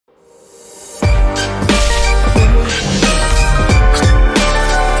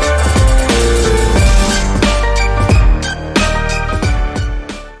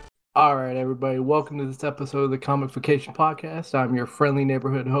everybody? Welcome to this episode of the Comicfication Podcast. I'm your friendly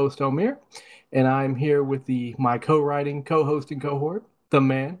neighborhood host, Omer, and I'm here with my co-writing, co-hosting cohort, the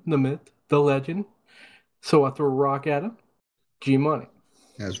man, the myth, the legend. So I throw a rock at him, G-Money,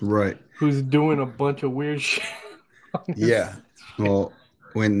 That's right. who's doing a bunch of weird shit on Yeah. his shit. Well,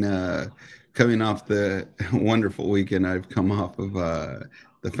 when coming off the wonderful weekend, I've come off of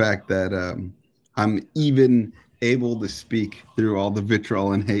the fact that I'm even able to speak through all the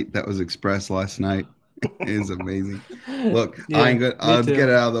vitriol and hate that was expressed last night. Is amazing. Look, I Yeah, ain't good. me Let's get too. it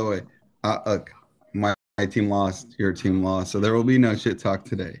out of the way. Look, my team lost, your team lost, so there will be no shit talk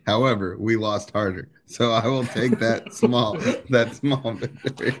today. However, we lost harder, so I will take that small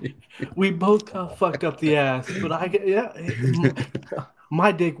victory. We both got fucked up the ass, but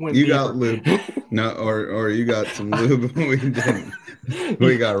my dick went You got deeper. lube. No, or you got some lube. We didn't.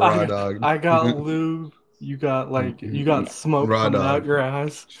 We got raw I dog. I got lube. You got smoke Raw coming out dog. your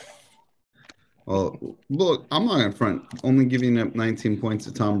ass. Well, look, I'm not in front. Only giving up 19 points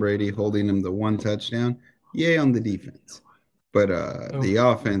to Tom Brady, holding him to one touchdown. Yay on the defense. But Oh, the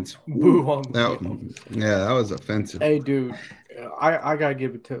offense, boo on the that was offensive. Hey, dude, I gotta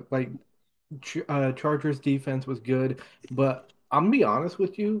give it to Chargers defense was good, but I'm gonna be honest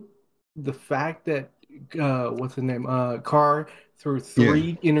with you, the fact that what's his name, Carr threw Yeah.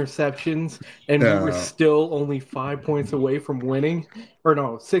 3 interceptions and we were Uh, still only 5 points away from winning, or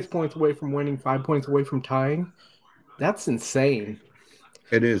no, 6 points away from winning, 5 points away from tying. That's insane.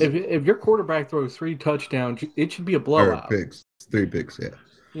 it is. If your quarterback throws 3 touchdowns, it should be a Or blowout. picks. 3 picks, yeah.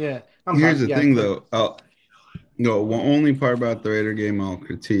 Yeah, I'm Here's sorry. the Yeah, thing, though. No, the only part about the Raider game I'll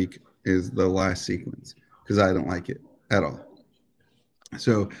critique is the last sequence because I don't like it at all.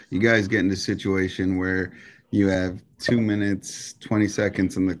 So you guys get into a situation where you have 2 minutes, 20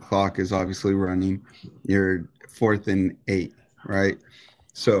 seconds, and the clock is obviously running. You're fourth and 8, right?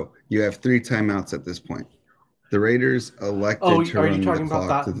 So you have 3 timeouts at this point. The Raiders Oh, elected to are you run the talking about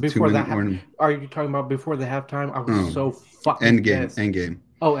clock to that the two before minute warning. Are you talking about before the halftime? I was Oh, so fucking end game, pissed. end game.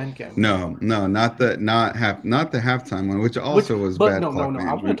 Oh, Endgame. No, not the halftime one, which Which, also was but bad no, no, clock no. I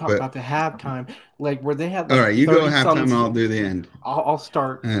want to management. talk But about the halftime, like where they had all like right, you go 30 halftime, and something. I'll do the end. I'll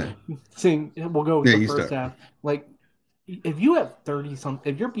start Uh, seeing. We'll go with yeah, the you first start. half. Like, if you have 30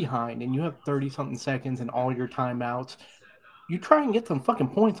 something, if you're behind and you have 30 something seconds and all your timeouts, you try and get some fucking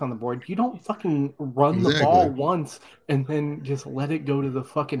points on the board. You don't fucking run the ball Exactly. once and then just let it go to the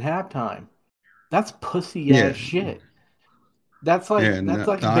fucking halftime. That's pussy ass Yeah, shit. That's like yeah. that's No,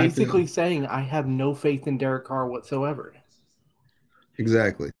 like I feel basically saying I have no faith in Derek Carr whatsoever.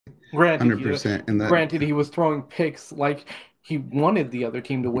 exactly, Granted, 100%. And that, granted he was throwing picks like he wanted the other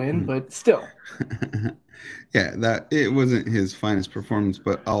team to win, but still. yeah, that it wasn't his finest performance.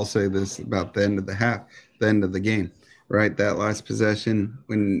 But I'll say this about the end of the half, the end of the game, right? That last possession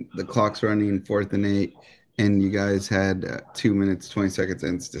when the clock's running fourth and 8, and you guys had 2 minutes 20 seconds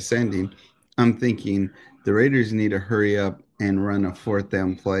and it's descending. I'm thinking the Raiders need to hurry up and run a fourth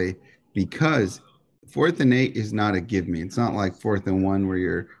down play because fourth and 8 is not a give me. It's not like fourth and 1 where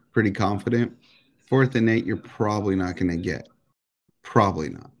you're pretty confident. Fourth and 8, you're probably not going to get. Probably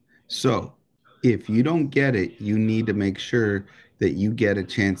not. So if you don't get it, you need to make sure that you get a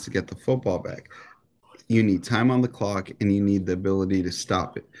chance to get the football back. You need time on the clock and you need the ability to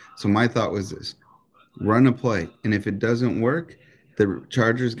stop it. So my thought was this: run a play. And if it doesn't work, the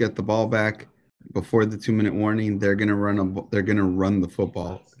Chargers get the ball back before the 2 minute warning. They're gonna run the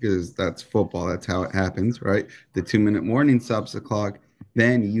football because that's football. That's how it happens, right? The 2 minute warning stops the clock.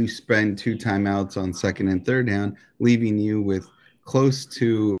 Then you spend 2 timeouts on second and third down, leaving you with close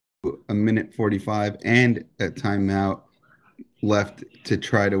to a minute 45 and a timeout left to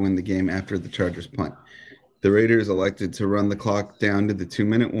try to win the game after the Chargers punt. The Raiders elected to run the clock down to the 2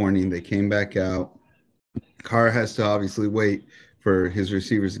 minute warning. They came back out. Carr has to obviously wait for his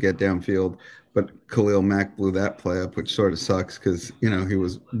receivers to get downfield, but Khalil Mack blew that play up, which sort of sucks because he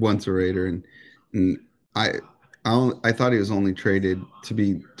was once a Raider, and I I thought he was only traded. To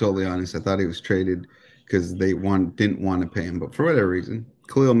be totally honest, I thought he was traded because they didn't want to pay him, but for whatever reason,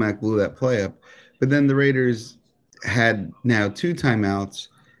 Khalil Mack blew that play up. But then the Raiders had now 2 timeouts,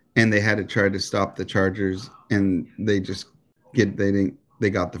 and they had to try to stop the Chargers, and they didn't they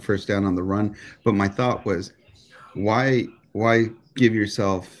got the first down on the run. But my thought was, why give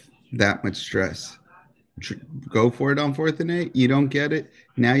yourself that much stress? Tr- Go for it on fourth and 8. You don't get it.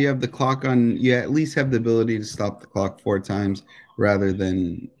 Now you have the clock on. You at least have the ability to stop the clock 4 times rather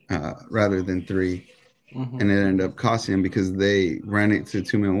than three, Hmm. and it ended up costing them because they ran it to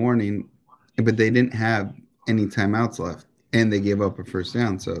 2 minute warning, but they didn't have any timeouts left. and they gave up a first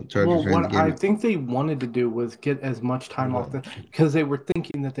down. So Charger Well, fans what gave I it. think they wanted to do was get as much time off the because they were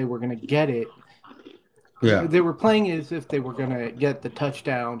thinking that they were going to get it. Yeah, They were playing as if they were going to get the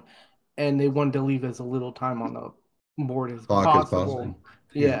touchdown, and they wanted to leave as little time on the board as clock as possible. possible.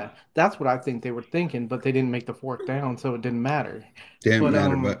 Yeah, Yeah, that's what I think they were thinking, but they didn't make the fourth down, so it didn't matter. didn't But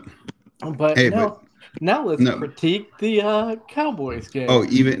matter. But but hey, but now let's no. critique the Cowboys game. Oh,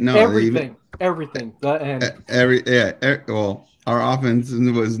 even no, even Everything. The end. well, our offense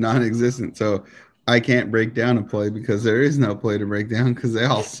was non-existent. So I can't break down a play because there is no play to break down because they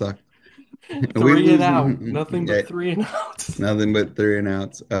all suck. We Three and lose, out. Nothing yeah, but three and outs. nothing but three and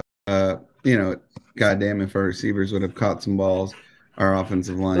outs. You know, goddamn, if our receivers would have caught some balls, our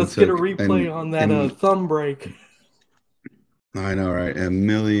offensive line Let's get a took replay on that and thumb break. I know, right? A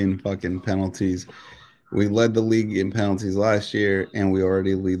million fucking penalties. We led the league in penalties last year, and we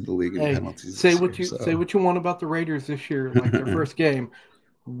already lead the league in Hey, penalties this year. say So what you want about the Raiders this year, like their first game.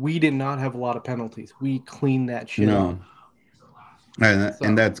 We did not have a lot of penalties. We cleaned that shit no, up. and So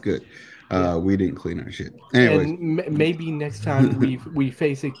that's good. yeah, We didn't clean our shit. Anyways, and maybe next time we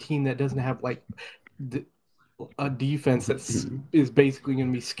face a team that doesn't have like d- a defense that's is basically going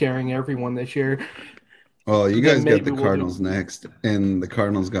to be scaring everyone this year, well, you then guys got maybe the we'll Cardinals do. next, and the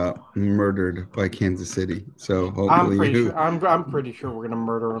Cardinals got murdered by Kansas City. So I'm hopefully pretty you, sure. I'm pretty sure we're gonna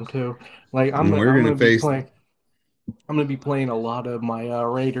murder them too. Like we're I'm gonna gonna be face playing. I'm gonna be playing a lot of my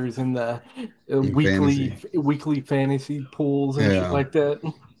Raiders in the fantasy. weekly fantasy pools and shit Yeah, like that.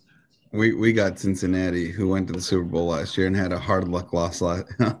 we got Cincinnati, who went to the Super Bowl last year and had a hard luck loss on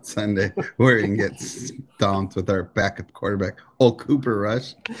Sunday, where he gets stomped with our backup quarterback, old Cooper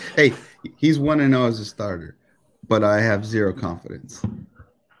Rush. Hey, he's 1-0 as a starter, but I have zero confidence.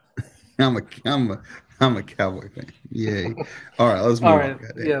 I'm a I'm a I'm a Cowboy fan. Yay! All right, let's All move on. right,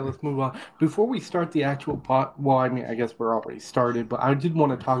 Goddamn. yeah, let's move on. Before we start the actual pot, well, I mean, I guess we're already started, but I did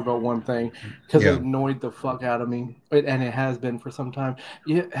want to talk about one thing because it Yeah. annoyed the fuck out of me, and it has been for some time.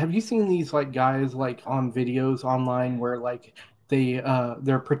 Yeah, have you seen these like guys like on videos online where like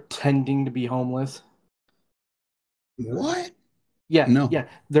they're pretending to be homeless? What? Yeah, No. yeah,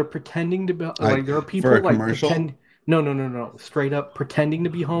 they're pretending to be I like there are for people a like commercial. pretend. No, no, no, no, straight up pretending to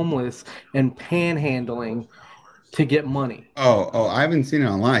be homeless and panhandling to get money. Oh, I haven't seen it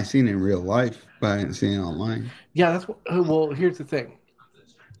online. I've seen it in real life, but I haven't seen it online. Yeah, that's what. Well, here's the thing.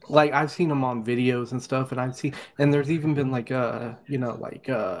 Like I've seen them on videos and stuff, and I've seen, and there's even been like like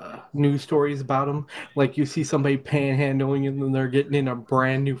news stories about them. Like you see somebody panhandling and then they're getting in a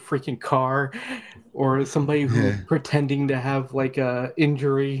brand new freaking car, or somebody who Yeah. pretending to have like a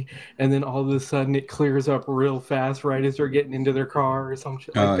injury, and then all of a sudden it clears up real fast right as they're getting into their car or some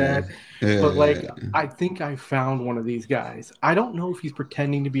shit like Oh yeah. that. Yeah. But Yeah, like yeah. I think I found one of these guys. I don't know if he's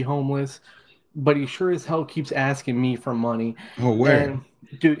pretending to be homeless, but he sure as hell keeps asking me for money. Oh, where? And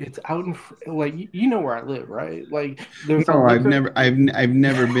dude, it's out in like you know where I live, right? Like there's a No, liquor. I've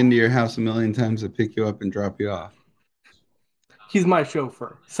never been to your house a million times to pick you up and drop you off. He's my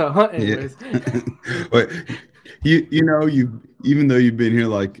chauffeur. So, Yeah. anyways, But you know you even though you've been here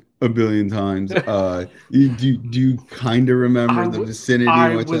like a billion times, do you kind of remember I the w- vicinity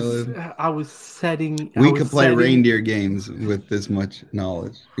in which I live? I was setting I We was could play setting. reindeer games with this much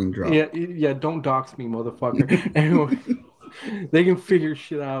knowledge being Yeah, dropped. yeah. Don't dox me, motherfucker. Anyway, they can figure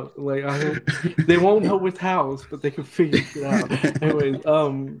shit out. Like they won't know which house, but they can figure shit out. Anyways,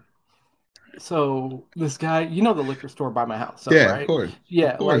 so this guy, you know the liquor store by my house, so Yeah, right? of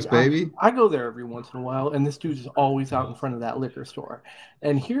Yeah, course, like baby. I go there every once in a while, and this dude is always out in front of that liquor store.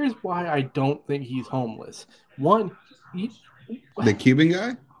 And here's why I don't think he's homeless. One, he, The Cuban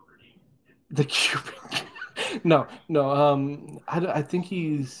guy. the Cuban. No, no. I think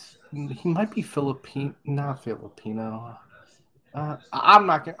he might be Filipino, not Filipino. I'm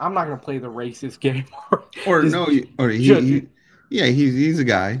not gonna play the racist game or Or just no, or judge. yeah, he's a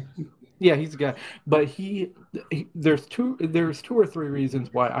guy. Yeah, he's a guy, but there's two or three reasons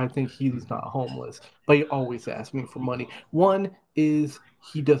why I think he's not homeless. But he always asks me for money. One is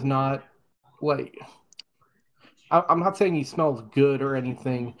he does not like. I'm not saying he smells good or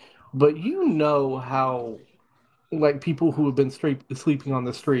anything, but you know how like people who have been straight sleeping on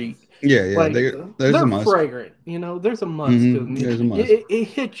the street, Yeah, yeah. like There's a they're musk. fragrant. You know, there's a musk. There's a musk. It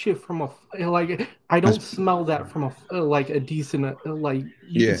hits you from like I That's, don't smell that from like a decent like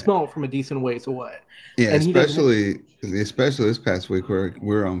you can yeah, smell it from a decent ways away, yeah. and he doesn't. Especially this past week where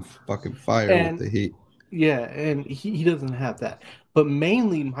we're on fucking fire with And the heat. yeah, and he doesn't have that. But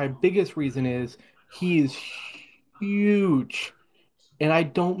mainly, my biggest reason is he is huge, and I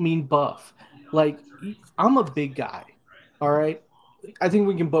don't mean buff. Like I'm a big guy, all right. I think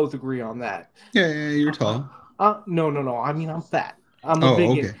we can both agree on that. Yeah, yeah. You're I, tall. No, no, no. I mean, I'm fat. I'm a Oh,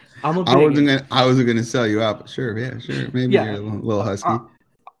 biggin. okay. I'm a biggin. I wasn't gonna sell you out, but sure, yeah, sure. Maybe you're Yeah, a little husky.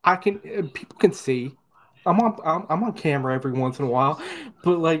 I can. People can see. I'm on camera every once in a while,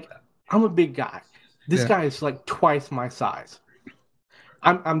 but like, I'm a big guy. This Yeah. guy is like twice my size.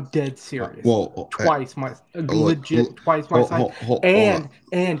 I'm dead serious. Well, Twice my look, legit twice my size, hold on.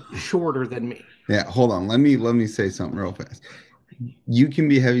 and shorter than me. Yeah, hold on. Let me say something real fast. You can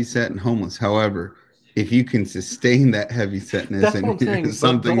be heavy set and homeless. However, if you can sustain that heavy setness That's what and I'm saying.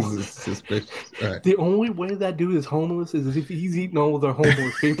 But something's suspicious, right? the only way that dude is homeless is if he's eating all the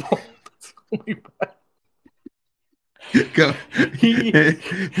homeless people. That's the only way. Go. He,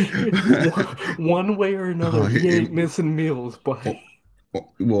 one way or another, Oh, he ain't missing meals, but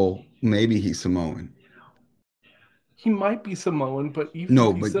well, maybe he's Samoan. he might be Samoan. But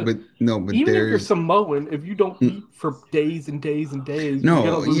No, but no, but even if you're there's Samoan, if you don't eat for days and days and days, you're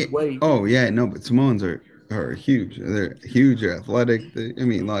gonna no, yeah, lose weight. oh yeah, no, but Samoans are huge. They're huge, they're athletic. I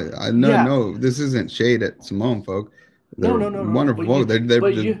mean, like I know, Yeah, no, this isn't shade at Samoan folk. no, They're no, no, no. wonderful folk.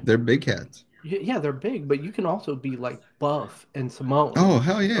 But you, They're big cats. yeah, they're big. But you can also be like buff and Samoan, Oh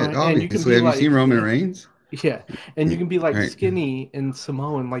hell yeah, and you can obviously. be Have you seen like, Roman Reigns? yeah, and you can be like Right. skinny and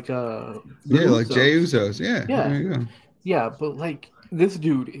Samoan, like the Yeah, like Jey Usos. Usos. Yeah, Yeah, there you go. yeah. But like this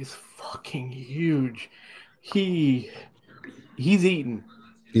dude is fucking huge. He he's eating.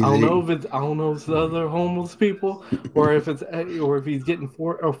 He's eating. I don't know if it's the other homeless people or if he's getting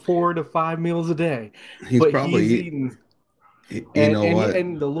 4 to 5 meals a day, He's but probably he's eat, eating. you know what?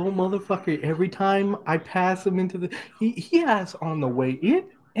 And the little motherfucker, every time I pass him into the, he has on the way in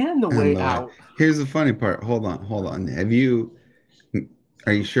and the And way the way. out. Here's the funny part. Hold on. Have you?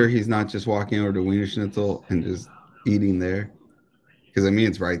 Are you sure he's not just walking over to Wiener Schnitzel and just eating there? Because I mean,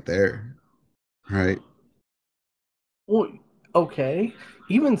 it's right there, right? Well, okay.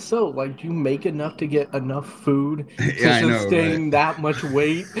 Even so, like, do you make enough to get enough food to Yeah, I know, right? sustain that much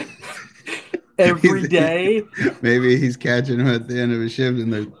weight every He's day? maybe he's catching him at the end of his shift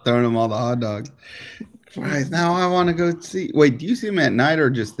and they're throwing him all the hot dogs. Right now, I want to go see. Wait, do you see him at night or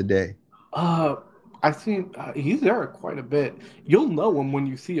just the day? Uh, I see he's there quite a bit. You'll know him when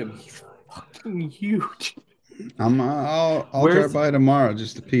you see him. He's fucking huge. I'll drive Where's by tomorrow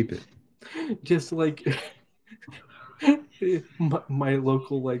just to peep it. just like my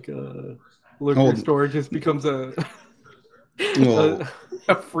local liquor Oh, store just becomes well, a,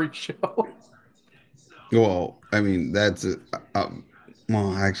 a freak show. I mean,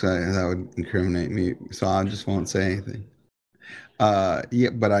 well, actually, that would incriminate me, so I just won't say anything. Yeah,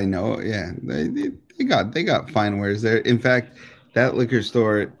 but I know, yeah, they got fine wares there. In fact, that liquor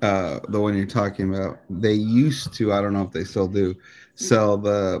store, the one you're talking about, they used to, I don't know if they still do, sell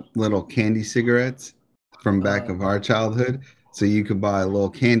the little candy cigarettes from back Uh, of our childhood. So you could buy little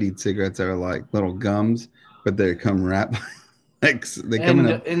candied cigarettes that are like little gums, but they come wrapped like they come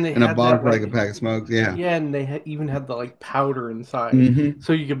and they in a had that box like a like pack of smokes. Yeah. yeah, and they even had the like powder inside, Mm-hmm.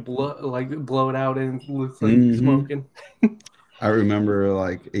 so you could blow it out and it looks like you're Mm-hmm. smoking. I remember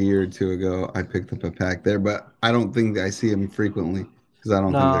like a year or two ago, I picked up a pack there, but I don't think I see them frequently because I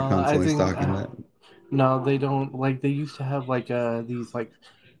don't think they're No, I constantly think stocking that. no, they don't. Like they used to have like these like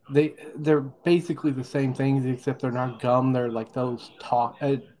they're basically the same things except they're not gum. They're like those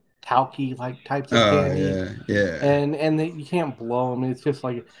talky like types of Oh candies, yeah, yeah, and you can't blow them. It's just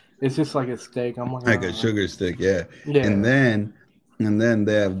like a steak. I'm like, like a sugar stick, yeah. And yeah. then, and then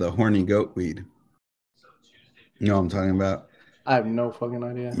they have the horny goat weed. You know what I'm talking about? I have no fucking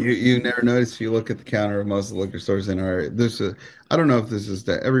idea. You never notice if you look at the counter of most of the liquor stores in our area. I don't know if this is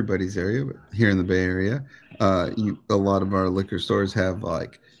to everybody's area, but here in the Bay Area, a lot of our liquor stores have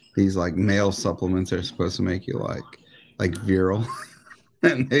like these like male supplements that are supposed to make you like virile,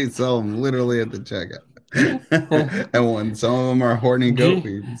 and they sell them literally at the checkout. And when some of them are horny goat G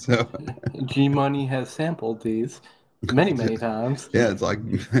weed, so G-Money has sampled these many times. yeah, it's like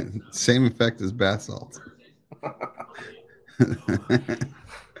same effect as bath salts.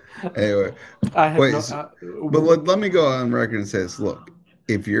 Anyway, I have no. wait, but let me go on record and say this. Look,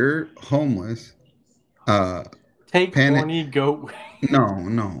 if you're homeless, uh, Take pan, horny goat.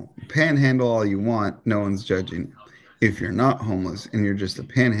 no, panhandle all you want. No one's judging. If you're not homeless and you're just a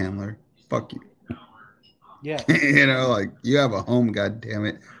panhandler, fuck you. Yes. You know, like you have a home. God damn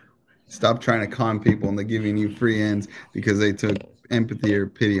it! Stop trying to con people into giving you free ends because they took empathy or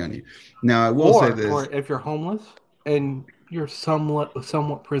pity on you. Now, I will say Or this. if you're homeless and you're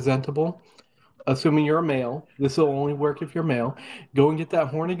somewhat presentable, assuming you're a male, this will only work if you're male. Go and get that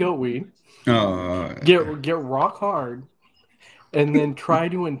horny goat weed. Uh, Get rock hard, and then try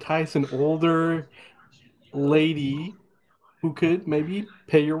to entice an older lady who could maybe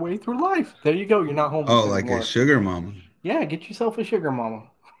pay your way through life. There you go. You're not Oh, homeless like a anymore. sugar mama. Yeah, get yourself a sugar mama.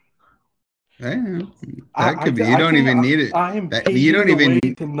 Yeah, that could be. You I don't think even need it. I am That you paving don't the even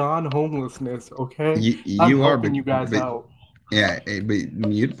way to non-homelessness. Okay, I'm you are, helping you guys but out. yeah,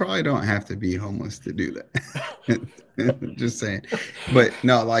 but you probably don't have to be homeless to do that. Just saying. But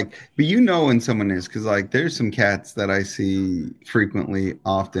no, like, but when someone is, because like there's some cats that I see frequently,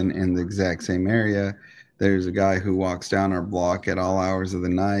 often in the exact same area. There's a guy who walks down our block at all hours of the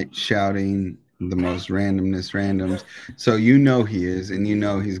night shouting the most randoms. So he is, and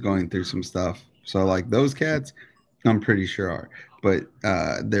he's going through some stuff. So like those cats, I'm pretty sure are. But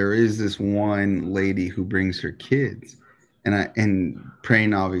there is this one lady who brings her kids, and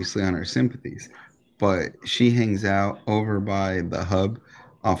preying obviously on her sympathies. But she hangs out over by the hub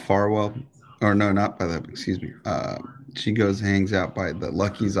off Farwell, or no, not by the hub. Excuse me. She goes hangs out by the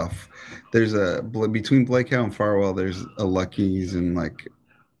Lucky's off. There's a between Blake Howe and Farwell. There's a Lucky's and like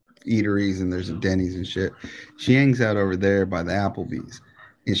eateries, and there's a Denny's and shit. She hangs out over there by the Applebee's,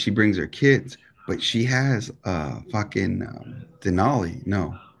 and she brings her kids. But she has fucking Denali.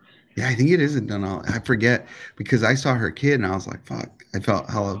 No, yeah, I think it is a Denali. I forget because I saw her kid and I was like, fuck. I felt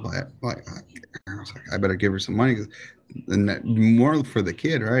hella like I was like, I better give her some money, and more for the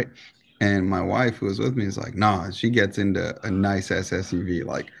kid, right? And my wife, who was with me, is like, nah, she gets into a nice SUV.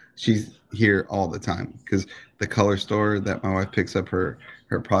 Like she's here all the time because the color store that my wife picks up her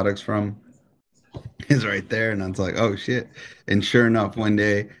products from is right there, and I was like, oh shit. And sure enough, one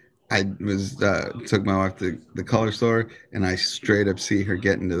day I was took my wife to the color store, and I straight up see her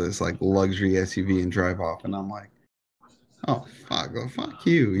get into this like luxury SUV and drive off, and I'm like, oh fuck, well, fuck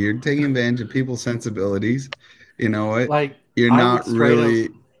you. You're taking advantage of people's sensibilities. You know what? Like You're I would not straight up. really.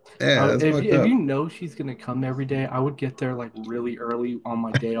 Yeah, that's fucked If up. you know she's gonna come every day, I would get there like really early on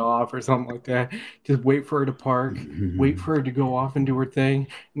my day off or something like that. Just wait for her to park, wait for her to go off and do her thing,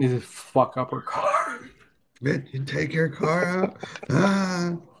 and just fuck up her car. Bitch, you take your car out.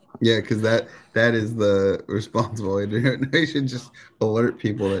 Ah. Yeah, because that is the responsible way to do it. They should just alert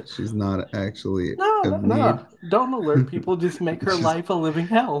people that she's not actually No, no, of no. need. Don't alert people. Just make her Just, life a living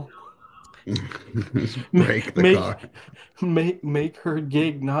hell. just break the Make car. make her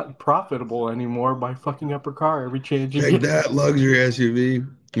gig not profitable anymore by fucking up her car every chance you Take get. that luxury SUV.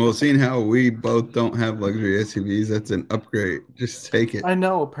 Well, seeing how we both don't have luxury SUVs, that's an upgrade. Just take it. I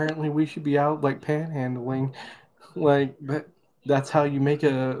know. Apparently, we should be out like panhandling, like that's how you make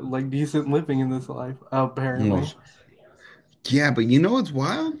a like decent living in this life. Well, Apparently, yeah, but you know what's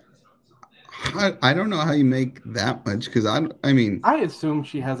wild? I don't know how you make that much because I mean, I assume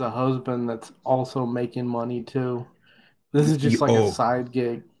she has a husband that's also making money too. This is just like a oh, side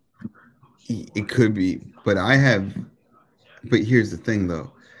gig. it could be, but but here's the thing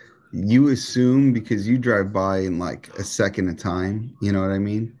though. You assume because you drive by in like a second of time, you know what I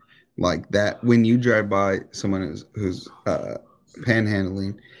mean? Like that when you drive by someone who's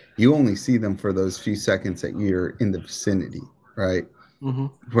panhandling, you only see them for those few seconds that you're in the vicinity, right? Hmm.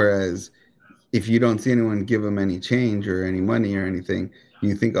 Whereas if you don't see anyone give them any change or any money or anything,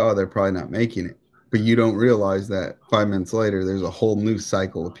 you think, oh, they're probably not making it. But you don't realize that 5 minutes later, there's a whole new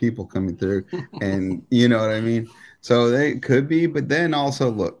cycle of people coming through, and you know what I mean. So they could be, but then also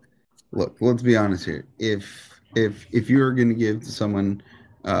look. Let's be honest here. If you're going to give to someone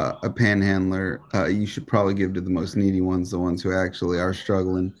a panhandler, you should probably give to the most needy ones, the ones who actually are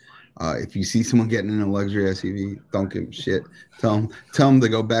struggling. If you see someone getting in a luxury SUV, don't give them shit. Tell them to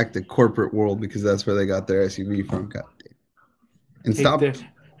go back to corporate world because that's where they got their SUV from. God damn. And take stop their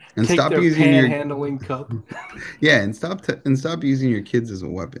and take stop their using your panhandling cup. yeah and stop using your kids as a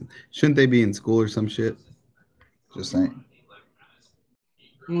weapon. Shouldn't they be in school or some shit? Just saying.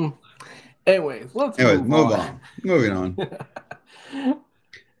 Mm. Anyways, let's Anyways, move move on. on. Moving on.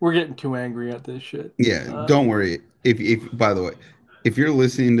 We're getting too angry at this shit. Yeah, don't worry. If by the way, if you're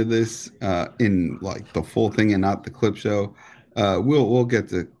listening to this in like the full thing and not the clip show, we'll get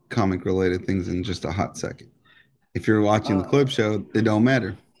to comic related things in just a hot second. If you're watching the clip Uh, show, it don't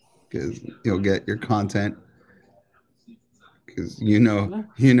matter because you'll get your content because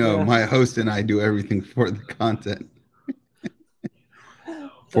yeah. my host and I do everything for the content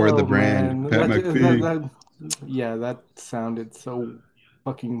for the Oh brand. man, Pat McPhee. yeah, that sounded so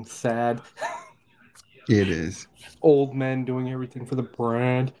fucking sad. It is. Old men doing everything for the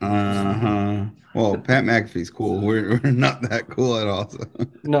brand. Uh-huh. Well, Pat McAfee's cool. We're not that cool at all. So.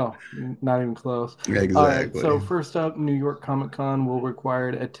 No, not even close. All right, so Exactly. first up, New York Comic Con will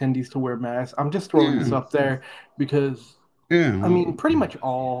require attendees to wear masks. I'm just throwing this Yeah. up there because I Yeah. mean, pretty much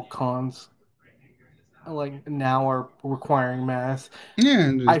all cons like now are requiring masks.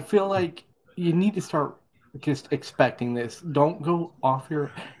 Yeah. I Just feel like you need to start. just expecting this. Don't go off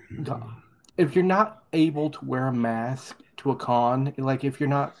your. If you're not able to wear a mask to a con, like if you're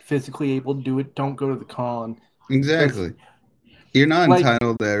not physically able to do it, don't go to the con. Because Exactly. You're not like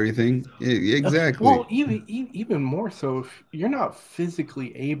entitled to everything. Exactly. well, even more so, if you're not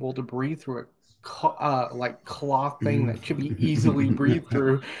physically able to breathe through a like cloth thing that should be easily breathed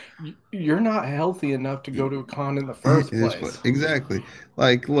through, you're not healthy enough to go to a con in the first place. Exactly.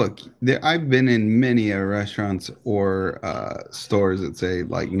 Like, look, I've been in many restaurants or stores that say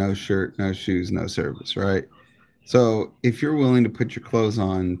like no shirt, no shoes, no service, right? So if you're willing to put your clothes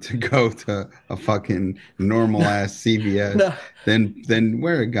on to go to a fucking normal ass CVS, Now, then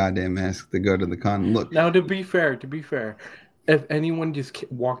wear a goddamn mask to go to the con. Look, now to be fair, if anyone just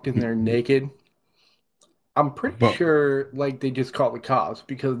walked in there naked, I'm pretty but sure like they just call the cops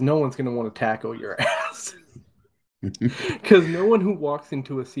because no one's gonna want to tackle your ass. Because no one who walks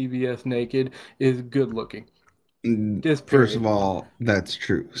into a CVS naked is good looking. Just first of period. all, that's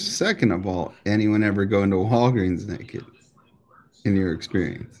true. Second of all, anyone ever go into Walgreens naked in your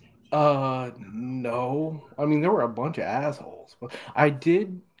experience? No. I mean, there were a bunch of assholes, but I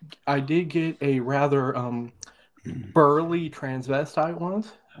did get a rather burly transvestite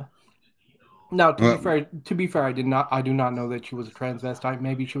once. Now, Well, to be fair, I do not know that she was a transvestite.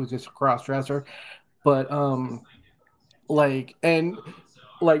 Maybe she was just a cross dresser, but like, and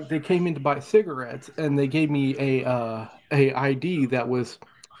like they came in to buy cigarettes, and they gave me a ID that was,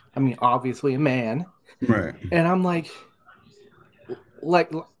 I mean, obviously a man, right. and I'm like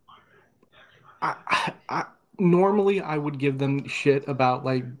I normally I would give them shit about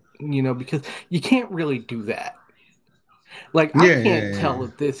like because you can't really do that. Like I Yeah, can't yeah, tell yeah.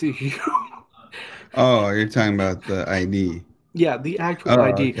 if this is you. Oh, you're talking about the ID. Yeah, the actual Oh,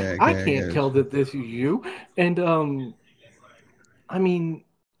 ID. okay, I okay, I can't get tell you. that this is you. And I mean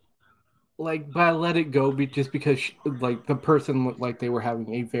like but I let it go just because like the person looked like they were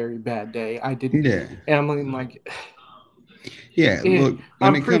having a very bad day. I didn't Yeah, and I'm like yeah. Look,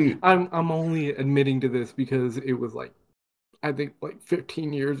 when it comes, I'm only admitting to this because it was like I think like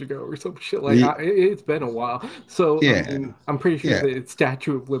 15 years ago or some shit. Like it's been a while, so I yeah, mean, I'm pretty sure yeah. that its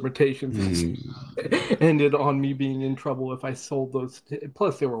statute of limitations Mm, ended on me being in trouble if I sold those.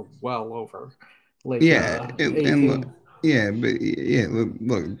 Plus, they were well over like yeah, and look, 18. yeah, but yeah,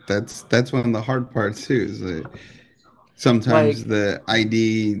 look, that's one of the hard parts too. Is that sometimes Like the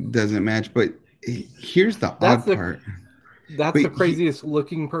ID doesn't match, but here's the that's odd the part. that's But the craziest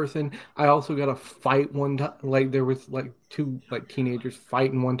looking person. I also got a fight one time. Like there was like two like teenagers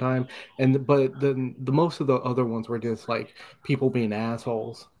fighting one time, and but then the most of the other ones were just like people being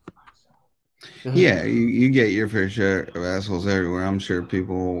assholes. yeah, you get your fair share of assholes everywhere. I'm sure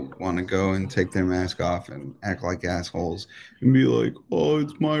people want to go and take their mask off and act like assholes and be like, "Oh,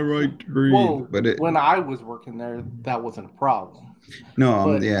 it's my right to breathe." Well, But it, when I was working there, that wasn't a problem. no,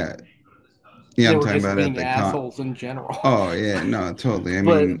 But yeah, yeah, they I'm were talking just about at being the con. assholes in general. Oh yeah, no, totally. I But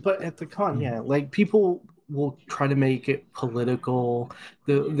mean, at the con, yeah, like people will try to make it political.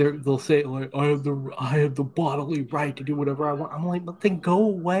 They'll say like I have the bodily right to do whatever I want. I'm like, but then go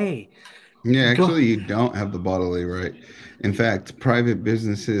away. yeah, Go. actually, you don't have the bodily right. In fact, private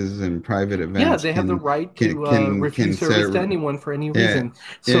businesses and private Yeah, events they have the right to can refuse set, service to anyone for any yeah, reason.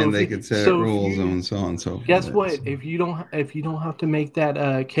 yeah, So and if they you could set so if rules you and so on and so guess forth. what, if you don't have to make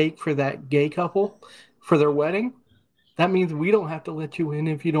that cake for that gay couple for their wedding, that means we don't have to let you in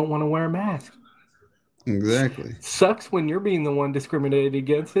if you don't want to wear a mask. Exactly, Sucks when you're being the one discriminated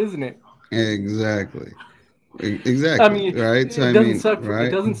against, isn't it? exactly. I Exactly. mean, Right. So I mean, it right.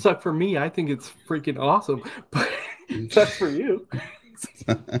 doesn't suck for me. I think it's freaking awesome, but it sucks for you.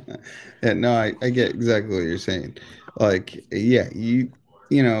 Yeah, no, I get exactly what you're saying. Like, yeah, you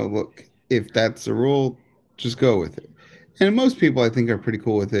know, look, if that's the rule, just go with it. And most people, I think, are pretty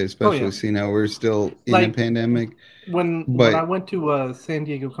cool with it, Oh especially yeah, seeing how we're still in a like pandemic. when I But went to San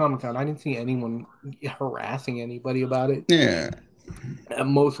Diego Comic Con, I didn't see anyone harassing anybody about it. yeah,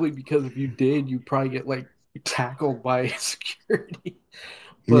 Mostly because if you did, you'd probably get like tackled by security.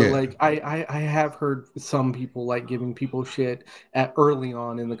 But yeah, like I have heard some people like giving people shit at early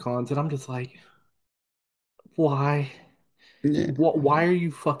on in the cons, and I'm just like, why? yeah, Why are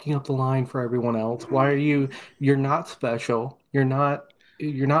you fucking up the line for everyone else? Why are you're not special. You're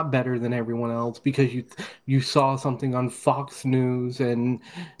not better than everyone else because you saw something on Fox News and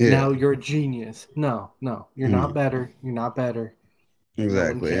yeah. now you're a genius. No, no, you're not Mm, better. You're not better. No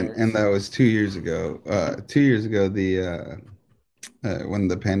one exactly. And cares. that was 2 years ago. 2 years ago, the when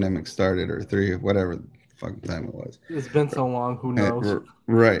the pandemic started, or three, whatever the fucking time it was. It's been so long, who knows?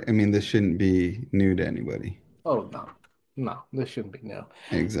 Right. I mean, this shouldn't be new to anybody. Oh no. No, this shouldn't be no.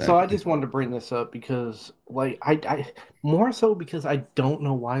 So I Exactly. just wanted to bring this up because, like, I more so because I don't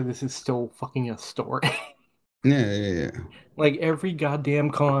know why this is still fucking a story. Yeah, yeah, yeah. Like every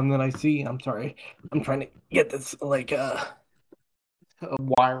goddamn con that I see, I'm sorry, I'm trying to get this like a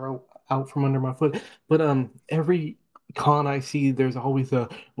wire out from under my foot. But every con I see, there's always a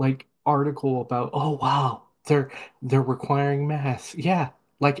like article about, oh wow, they're requiring masks. Yeah,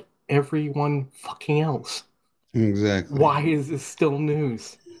 like everyone fucking else. Exactly. Why is this still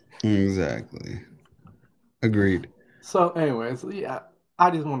news? Exactly. Agreed. So, anyways, yeah, I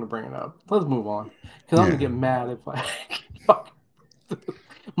just wanted to bring it up. Let's move on because I'm gonna Yeah. get mad if I. Fuck.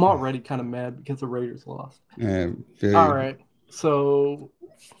 I'm already kind of mad because the Raiders lost. Yeah. Feel All you. right, so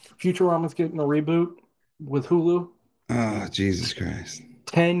Futurama's getting a reboot with Hulu. Oh, Jesus Christ.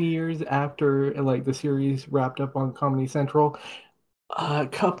 10 years after like the series wrapped up on Comedy Central. A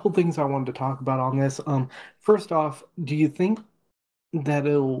couple things I wanted to talk about on this. First off, do you think that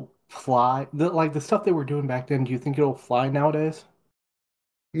it'll fly? Like the stuff they were doing back then, do you think it'll fly nowadays?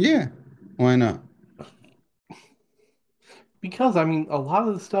 Yeah. Why not? Because I mean, a lot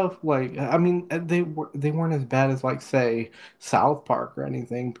of the stuff, like I mean, they weren't as bad as like say South Park or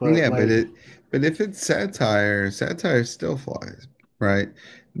anything, but Yeah, but like but if it's satire, satire still flies, right?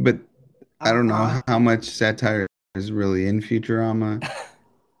 But I don't know I how much satire is really in Futurama.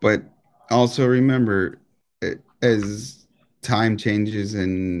 But also remember, as time changes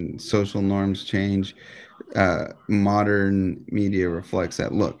and social norms change, modern media reflects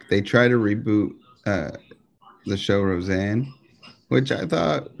that. Look, they try to reboot uh, the show Roseanne, which I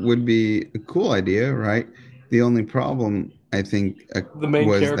thought would be a cool idea, right? The only problem I think the main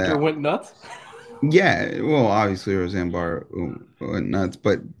was character that, went nuts. yeah, well, obviously Roseanne Barr went nuts,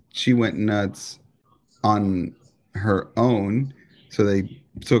 but she went nuts on her own. So they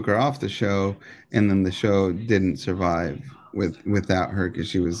took her off the show, and then the show didn't survive without her because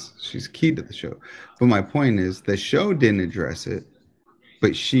she's key to the show. But my point is, the show didn't address it,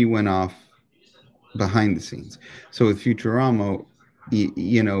 but she went off behind the scenes. So with Futurama,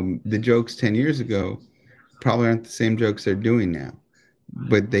 the jokes 10 years ago probably aren't the same jokes they're doing now,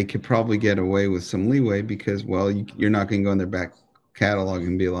 but they could probably get away with some leeway because, well, you're not going to go in their back catalog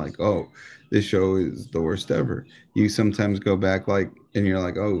and be like, oh, this show is the worst ever. You sometimes go back and you're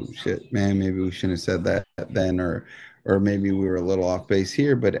like, oh shit, man, maybe we shouldn't have said that then, or maybe we were a little off base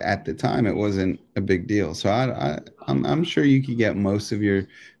here, but at the time it wasn't a big deal. So I'm sure you could get most of your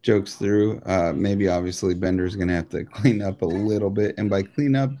jokes through. Maybe obviously Bender's going to have to clean up a little bit, and by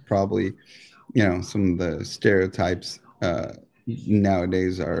clean up, probably some of the stereotypes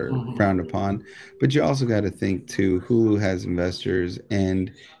nowadays are Mhm. frowned upon. But you also got to think too, Hulu has investors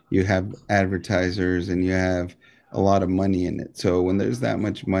and you have advertisers and you have a lot of money in it. So when there's that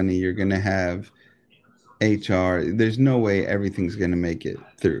much money, you're going to have HR. There's no way everything's going to make it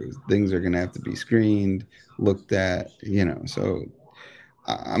through. Things are going to have to be screened, looked at. So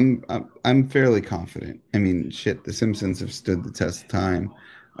I'm fairly confident. I mean, shit, The Simpsons have stood the test of time.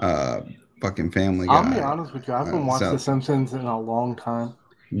 Uh, Fucking Family I'll be Guy, honest with you, I haven't watched The South, Simpsons in a long time.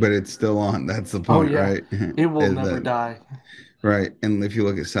 but it's still on. That's the Oh point, yeah, right? it will Is never that die. right? And if you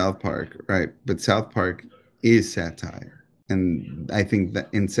look at South Park, right? But South Park is satire, and I think that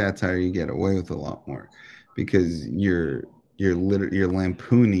in satire you get away with a lot more because you're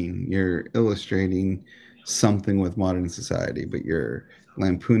lampooning, you're illustrating something with modern society, but you're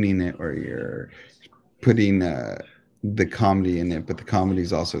lampooning it or you're putting the comedy in it, but the comedy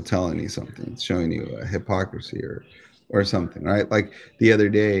is also telling you something. It's showing you a hypocrisy or something, right? Like the other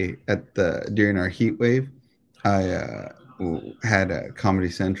day during our heat wave, I had a Comedy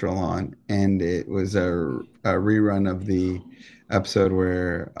Central on, and it was a rerun of the episode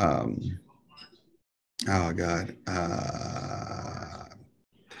where oh god,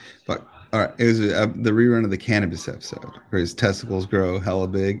 but all right, it was the rerun of the cannabis episode where his testicles grow hella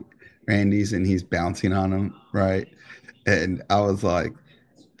big, Randy's, and he's bouncing on them, right? And I was like,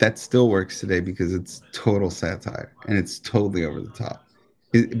 that still works today because it's total satire and it's totally over the top.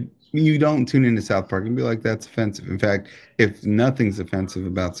 You don't tune into South Park and be like, that's offensive. In fact, if nothing's offensive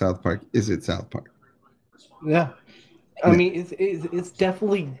about South Park, is it South Park? Yeah. I Yeah, mean, it's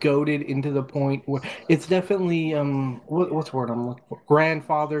definitely goaded into the point where it's definitely what's the word I'm looking for?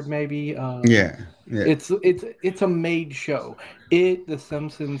 Grandfathered maybe. yeah, yeah. It's a made show. The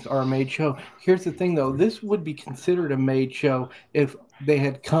Simpsons are a made show. Here's the thing though, this would be considered a made show if they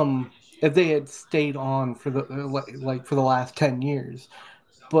had stayed on for the like for the last 10 years.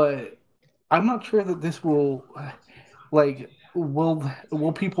 But I'm not sure that this will like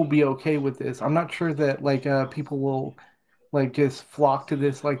will people be okay with this? I'm not sure that like people will like just flock to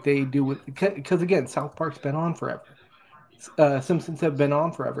this like they do with because again South Park's been on forever. Simpsons have been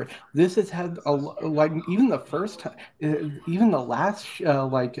on forever. This has had like even the first time, even the last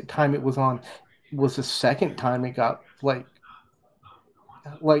like time it was on was the second time it got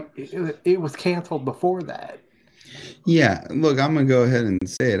it was canceled before that. Yeah, look, I'm gonna go ahead and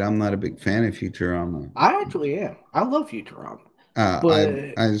say it. I'm not a big fan of Futurama. I actually am. I love Futurama, I but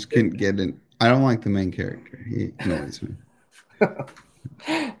just couldn't get it. I don't like the main character. He annoys me.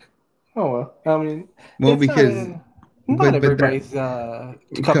 oh well. I mean, Well, it's because not but that everybody's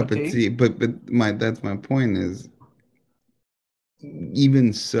cup of cup of tea. tea. But my that's my point is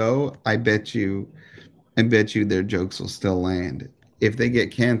even so, I bet you their jokes will still land. If they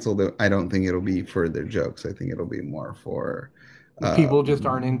get canceled, I don't think it'll be for their jokes. I think it'll be more for uh, People just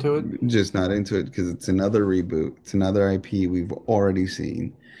aren't into it. just not into it because it's another reboot. It's another IP we've already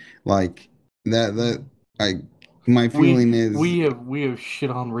seen. Like that. I my We feeling is we have shit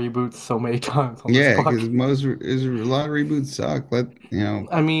on reboots so many times on this yeah, because podcast. most is a lot of reboots suck. Let you know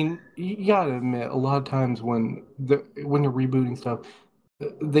I mean, you gotta admit, a lot of times when you're rebooting stuff,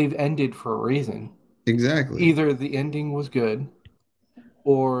 they've ended for a reason. exactly, Either the ending was good,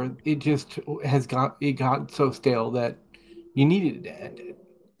 or it just got so stale that you needed to end it.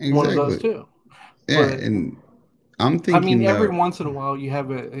 One of those exactly. two. Yeah, But and I'm I mean, thinking every though once in a while you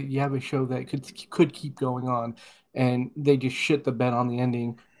have a show that could keep going on, and they just shit the bed on the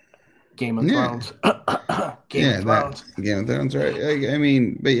ending. Game of yeah, Thrones. Game of yeah, that Thrones. Game of Thrones, right? I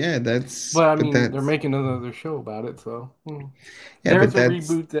mean, but yeah, But I but mean, they're that's making another show about it, so yeah, there's but a that's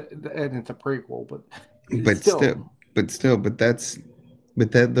reboot and it's a prequel, but but still, still. but that's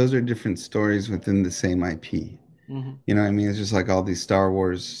those are different stories within the same IP. Hmm. You know what I mean? It's just like all these Star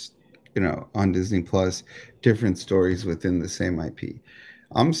Wars, on Disney Plus, different stories within the same IP.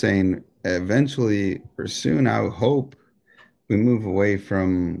 I'm saying eventually or soon, I hope we move away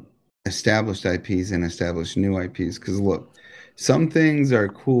from established IPs and establish new IPs. Because look, some things are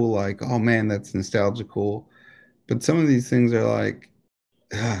cool, like, oh man, that's nostalgical. But some of these things are like,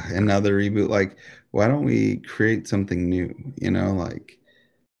 another reboot. Like, why don't we create something new? Like,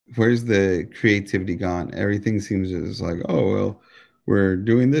 where's the creativity gone? Everything seems just like, oh well, we're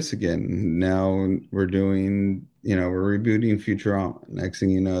doing this again. Now we're rebooting Futurama. Next thing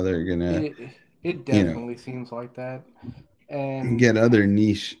you know, they're gonna, It you know, definitely seems like that, and get other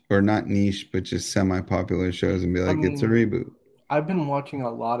niche or not niche, but just semi-popular shows and be I like, it's a mean, reboot. I've been watching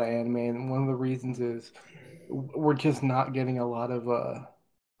a lot of anime, and one of the reasons is we're just not getting a lot of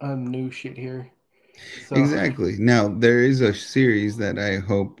new shit here. So Exactly. Now there is a series that I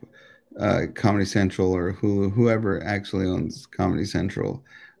hope Comedy Central or Hulu, whoever actually owns Comedy Central,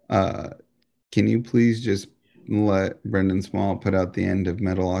 uh, can you please just let Brendan Small put out the end of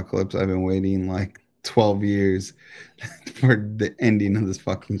Metalocalypse? I've been waiting like 12 years for the ending of this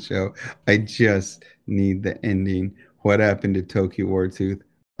fucking show. I just need the ending. What happened to Toki Wartooth?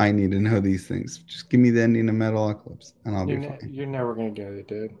 I need to know these things. Just give me the ending of Metalocalypse and I'll be fine. you're never gonna get it,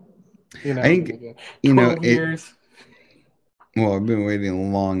 dude. You're I never think, gonna get it. you know, 12 years. well, I've been waiting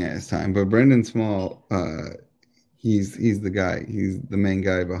a long ass time, but Brendan Small, he's the guy. He's the main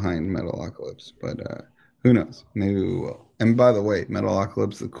guy behind Metalocalypse. But who knows? Maybe we will. And by the way,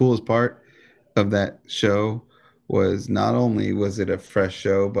 Metalocalypse, the coolest part of that show was not only was it a fresh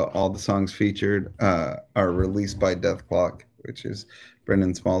show, but all the songs featured are released by Death Clock, which is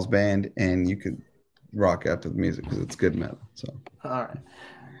Brendan Small's band, and you could rock out to the music because it's good metal. So, All right.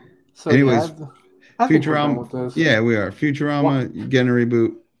 So yeah, anyways, I think we're done Futurama, with this. yeah, we are. What? Futurama, getting a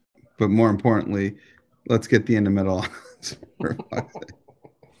reboot, but more importantly, let's get the end of Metalocalypse. For fuck's sake.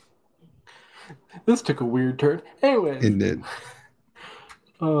 This took a weird turn. Anyways, It did.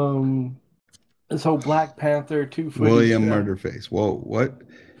 um, so Black Panther two footage. William Murderface. Whoa, what?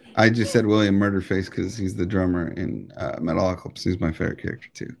 I just said William Murderface because he's the drummer in Metalocalypse. He's my favorite character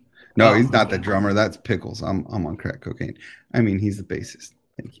too. No, Oh, he's not the okay. drummer. That's Pickles. I'm on crack cocaine. I mean, he's the bassist.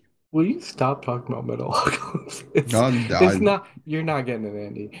 Thank you. Will you stop talking about Metalocalypse? It's I, not. You're not getting it,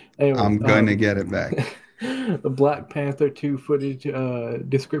 Andy. Anyways, I'm gonna get it back. the Black Panther 2 footage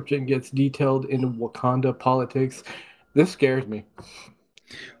description gets detailed in Wakanda politics. This scares me.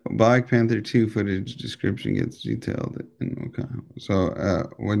 Black Panther 2 footage description gets detailed in okay. So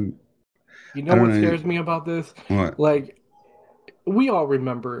when You I know what don't know scares me about this? what. Like, we all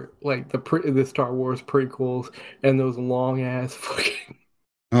remember like the Star Wars prequels and those long ass fucking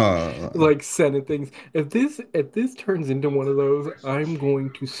Uh, like Senate things. If this turns into one of those, I'm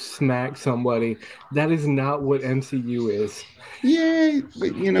going to smack somebody. That is not what MCU is. yeah,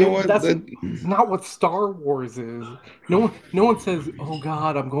 but you know what? That's not what Star Wars is. No one says, "Oh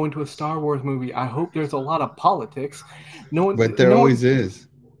God, I'm going to a Star Wars movie. I hope there's a lot of politics." No one, But there no always one. is.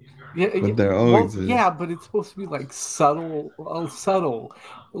 Yeah, but they all well, yeah, exist. but it's supposed to be like subtle, subtle,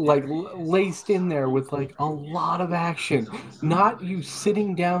 like laced in there with like a lot of action. Not you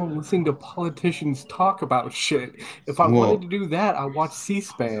sitting down listening to politicians talk about shit. If I wanted Well, to do that, I watch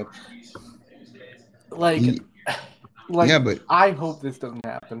C-SPAN. Like, y- yeah, like but I hope this doesn't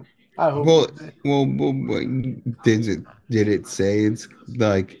happen. I hope. well, did it say it's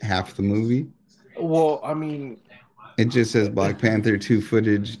like half the movie? Well, I mean, It just says Black Panther 2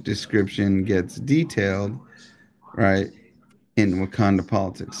 footage description gets detailed, right, in Wakanda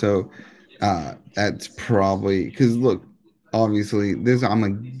politics. So that's probably because look, obviously this I'm a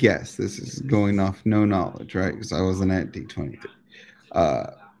guess. This is going off no knowledge, right? Because I wasn't at D23. Uh,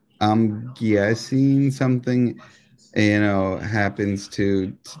 I'm guessing something happens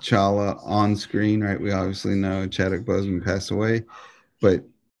to T'Challa on screen, right? We obviously know Chadwick Boseman passed away, but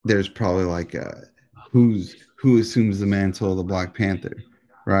there's probably like who assumes the mantle of the Black Panther,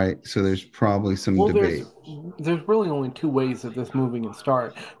 right? So there's probably some well, debate. there's really only two ways that this movie can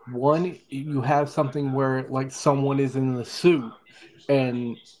start. One, you have something where like someone is in the suit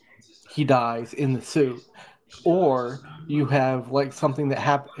and he dies in the suit, or you have like something that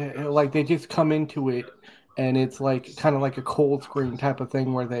happen like they just come into it and it's like kind of like a cold screen type of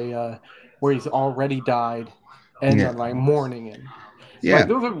thing where they where he's already died and they're Yeah, like mourning him. Like yeah,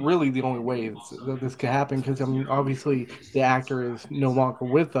 those are really the only ways that this could happen because I mean obviously the actor is no longer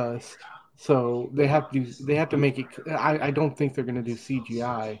with us, so they have to make it. I don't think they're gonna do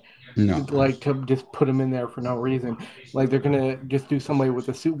CGI no, like to just put him in there for no reason. Like they're gonna just do somebody with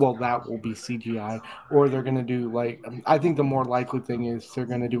a suit. Well, that will be CGI, or they're gonna do like I think the more likely thing is they're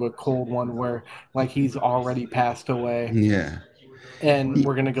gonna do a cold one where like he's already passed away yeah, and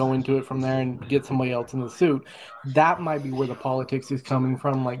we're going to go into it from there and get somebody else in the suit. That might be where the politics is coming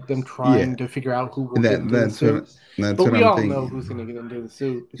from, like them yeah. trying to figure out who will get That into the that's what suit. that's But what we I'm all know who's thinking. going to get into the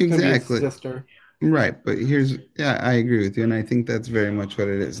suit. It's going to be his Exactly. sister. Right, but here's yeah, I agree with you, and I think that's very much what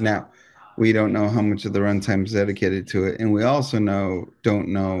it is. Now, we don't know how much of the runtime is dedicated to it, and we also don't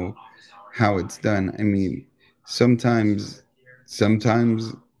know how it's done. I mean, sometimes,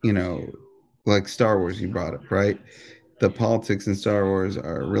 sometimes like Star Wars, you brought up, right? The politics in Star Wars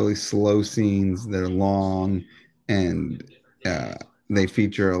are really slow scenes. They're long, and uh, they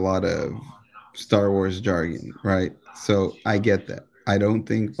feature a lot of Star Wars jargon, right? So I get that. I don't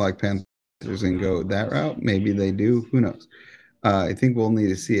think Black Panther's gonna go that route. Maybe they do. Who knows? I think we'll need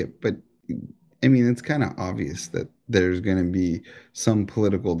to see it, but I mean, it's kind of obvious that there's going to be some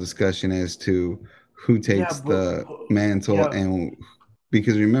political discussion as to who Yeah, takes the mantle yeah, and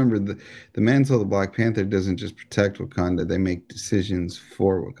because remember the mantle of the Black Panther doesn't just protect Wakanda; they make decisions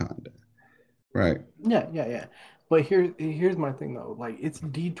for Wakanda, right? yeah. But here's my thing though. Like it's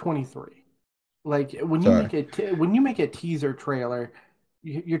D23. Like when you Sorry. make when you make a teaser trailer,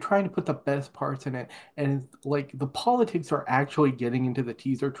 you're trying to put the best parts in it, and like the politics are actually getting into the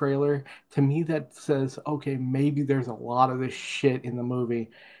teaser trailer. To me, that says okay, maybe there's a lot of this shit in the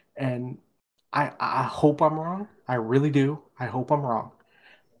movie, and I hope I'm wrong. I really do. I hope I'm wrong.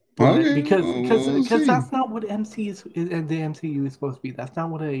 But Okay, well, we'll because see. that's not what the MCU is supposed to be. That's not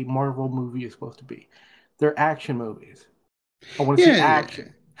what a Marvel movie is supposed to be. They're action movies. I want to see Yeah, yeah.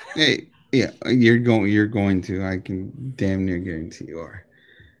 action. Hey, yeah, you're going to. I can damn near guarantee you are.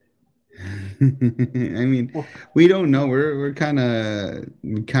 I mean, Well, we don't know. We kind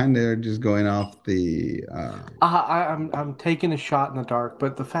of are just going off the I'm taking a shot in the dark,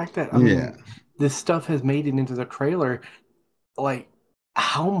 but the fact that I yeah. mean this stuff has made it into the trailer, like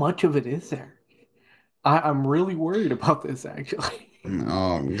how much of it is there? I'm really worried about this actually.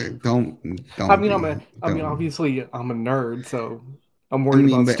 Oh, I don't mean be I mean don't. obviously I'm a nerd, so I'm I worried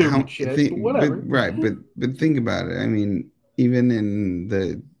mean, about but stupid how shit, but think but whatever. right, but think about it. I mean, even in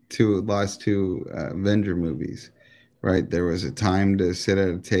the last two Avenger movies, right? There was a time to sit at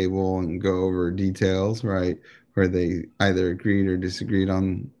a table and go over details, right? Where they either agreed or disagreed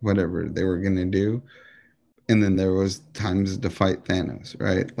on whatever they were going to do. And then there was times to fight Thanos,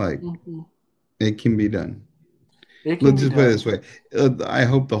 right? Like Mhm. it can be done. It can Let's be just put it done. this way. I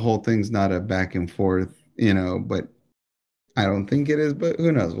hope the whole thing's not a back and forth, but I don't think it is, but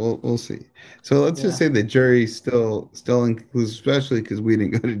who knows? We'll see. So let's just Yeah. say the jury's still inconclusive, especially because we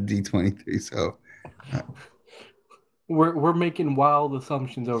didn't go to D23. So uh, We're making wild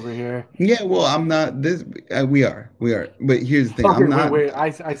assumptions over here. yeah, well, I'm not this. We are. But here's the thing. Okay, I'm not. wait. I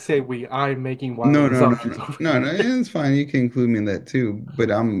say we. I'm making wild No, no, no, assumptions no, over no, here. no. It's fine. You can include me in that too.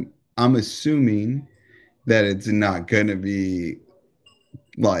 But I'm assuming that it's not gonna be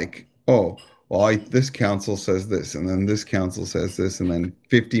like, oh, well, this council says this, and then this council says this, and then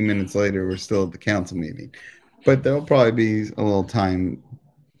 50 minutes later, we're still at the council meeting. But there'll probably be a little time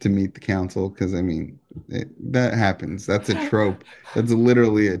to meet the council because I mean that happens. That's a trope. That's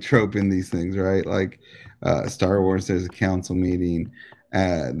literally a trope in these things, right? Like Star Wars, there's a council meeting.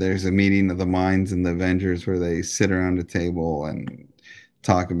 There's a meeting of the minds in the Avengers where they sit around a table and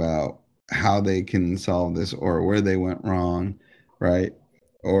talk about how they can solve this or where they went wrong, right?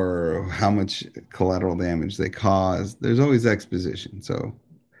 Or how much collateral damage they caused. There's always exposition. So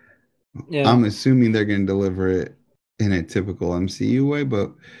Yeah. I'm assuming they're going to deliver it in a typical MCU way,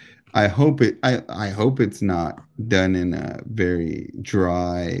 but I hope it's not done in a very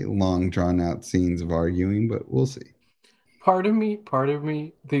dry, long drawn out scenes of arguing, but we'll see. Part of me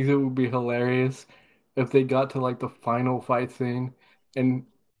thinks it would be hilarious if they got to like the final fight scene and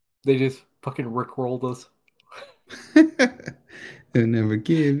they just fucking rickrolled us. They'll never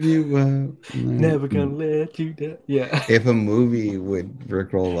give you up. Never gonna let you down. Yeah. If a movie would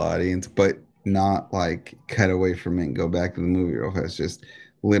rickroll the audience, but not like cut away from it and go back to the movie real fast, just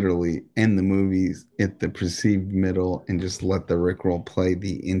literally end the movies at the perceived middle and just let the rickroll play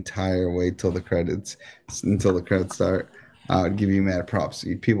the entire way until the credits start. I would give you mad props.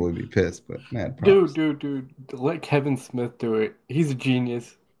 People would be pissed, but mad props. Dude, let Kevin Smith do it. He's a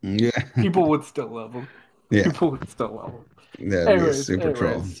genius. Yeah, People would still love him. yeah, People would still love him. that'd be a super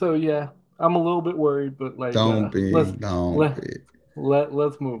troll. So yeah, I'm a little bit worried, but like Don't let be,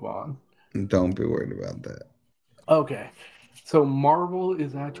 let's move on. don't be worried about that. Okay. So Marvel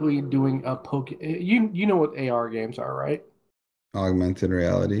is actually doing a you know what AR games are, right? Augmented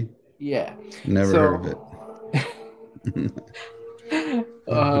reality. Yeah. Never heard of So it.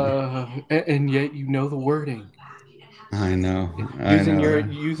 and yet you know the wording. I know. I Using know. your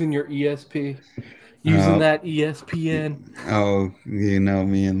ESP, using Oh, that ESPN. oh, you know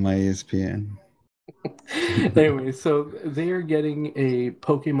me and my ESPN. Anyway, so they are getting a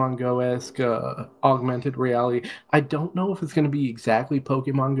Pokemon Go-esque augmented reality. I don't know if it's going to be exactly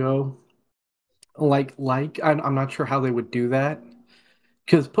Pokemon Go. I'm not sure how they would do that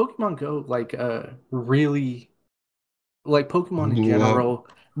because Pokemon Go really like Pokemon in Blew up. general.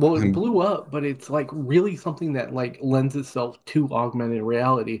 Well, it And blew up, but it's like really something that like lends itself to augmented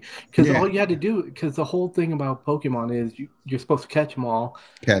reality. Because all yeah, you had to do, because the whole thing about Pokemon is you're supposed to catch them all,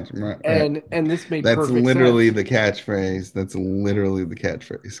 catch 'em, right, right. and this made That's perfect literally sense. the catchphrase. That's literally the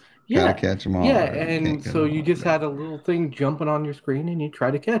catchphrase. Gotta Yeah, catch them all, yeah, or you can't and catch so them you all. just Yeah, had a little thing jumping on your screen, and you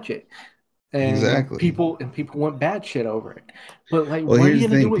try to catch it, and exactly. people went bad shit over it. But like, Well, what are you here's the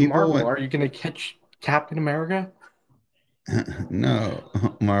gonna do thing. with People Marvel? want Are you gonna catch Captain America? no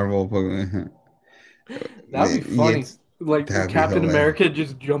Marvel Pokemon. That'd be funny. It's Like that'd be Captain hilarious. America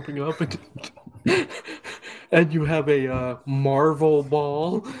just jumping up and and you have a Marvel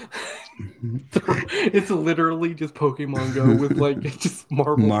ball. It's literally just Pokemon Go with like just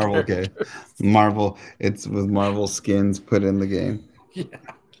Marvel Marvel, okay. characters. Marvel. It's with Marvel skins put in the game. Yeah.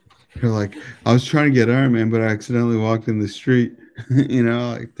 You're like, I was trying to get Iron Man, but I accidentally walked in the street.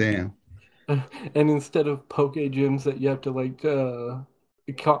 Like, damn. And instead of Poke Gyms that you have to like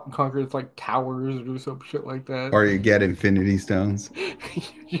conquer, it's like towers or some shit like that. Or you get Infinity Stones.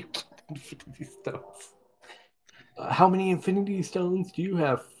 You get Infinity Stones. How many Infinity Stones do you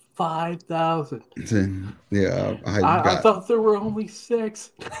have? 5,000. Yeah, I I got thought there were only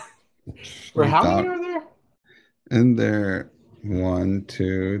six. Or how many thought, are there? and they're one,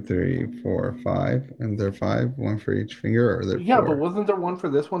 two, three, four, five, and they're five, one for each finger, or they're Yeah, but four. wasn't there one for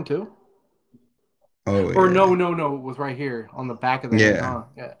this one too? Oh Or yeah, no, it was right here on the back of the hand, yeah. huh?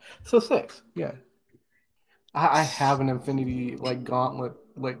 Yeah. So six. Yeah. I have an Infinity like gauntlet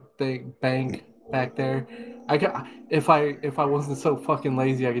like thing bank back there. I got if I wasn't so fucking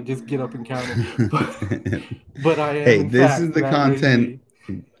lazy, I could just get up and count it. But I am Hey, in this is fact the that content. lazy.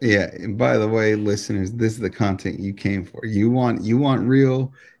 Yeah, and by the way, listeners, this is the content you came for. You want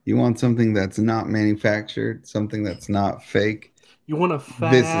real, you want something that's not manufactured, something that's not fake. You want a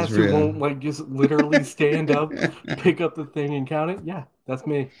fat This is ass who real. won't like just literally stand up, pick up the thing and count it? Yeah, that's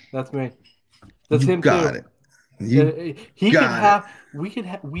me. That's me. That's You him got too. it. You He could got it. have. We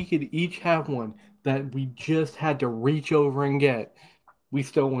could each have one that we just had to reach over and get. We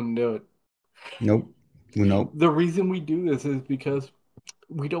still wouldn't do it. Nope. Nope. The reason we do this is because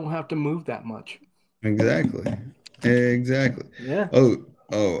we don't have to move that much. Exactly. Exactly. Yeah, Oh,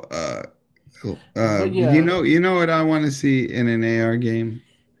 oh, cool. but yeah, You know what I want to see in an AR game?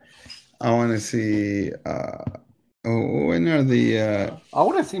 I want to see oh, when are the I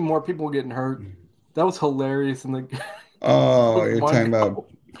want to see more people getting hurt. That was hilarious in the oh, you're Pokemon talking about Go.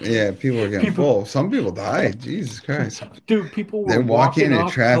 Yeah, people are getting People, full. Some people died. Jesus Christ. dude, people were They're walking walking into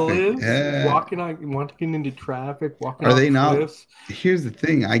off traffic. cliffs, Yeah. walking into traffic, walking Are off they not? cliffs. Here's the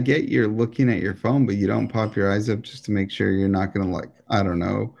thing. I get you're looking at your phone, but you don't pop your eyes up just to make sure you're not gonna like, I don't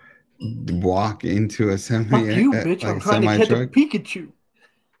know, walk into a Fuck semi you, bitch! like I'm a trying to semi catch a truck. Pikachu.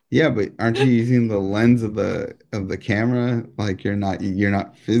 Yeah, but aren't you using the lens of the camera? Like you're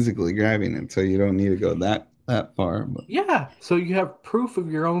not physically grabbing it, so you don't need to go that far. But Yeah, so you have proof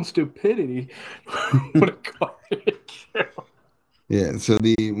of your own stupidity when a car hits you. yeah, so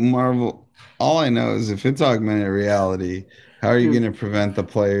the Marvel, all I know is if it's augmented reality, how are you Dude, going to prevent the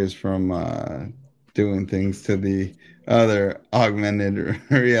players from doing things to the other augmented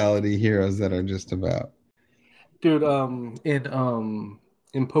reality heroes that are just about? dude,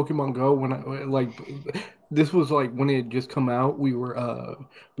 in Pokemon Go when I like this was like when it had just come out, we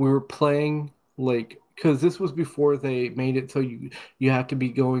were playing like because this was before they made it so you have to be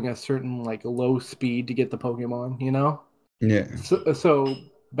going a certain like low speed to get the Pokemon, you know? Yeah, So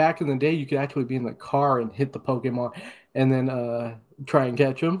back in the day you could actually be in the car and hit the Pokemon and then try and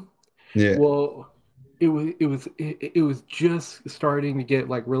catch them. yeah. Well, it was just starting to get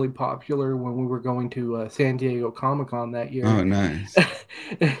like really popular when we were going to San Diego Comic Con that Oh, year. nice.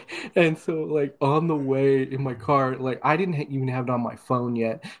 And so like on the way in my car, like I didn't even have it on my phone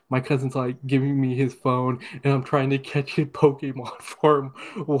yet. My cousin's like giving me his phone and I'm trying to catch a Pokemon for him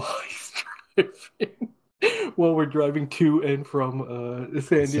while he's driving. While we're driving to and from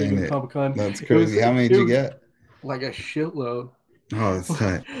San Saying Diego it. Comic Con, That's crazy. How many it did you was get? like a shitload. Oh, that's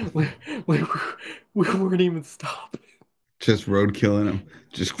tight. Like we weren't even stopping. Just road killing them.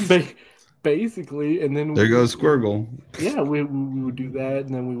 Just Ba- Basically, and then there goes Squirgle. yeah, we would do that,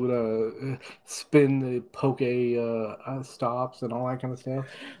 and then we would spin the poke stops and all that kind of stuff.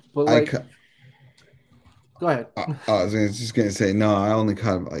 But I, like, ca- go ahead. I was just gonna say no. I only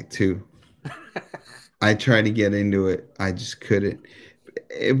caught like two. I tried to get into it. I just couldn't.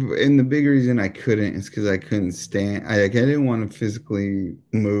 And the big reason I couldn't is because I couldn't stand. I didn't want to physically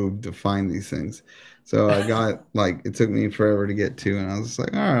move to find these things. So I got like it took me forever to get to, and I was just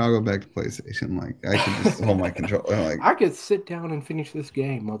like, all right, I'll go back to PlayStation. Like I could just hold my controller. Like I could sit down and finish this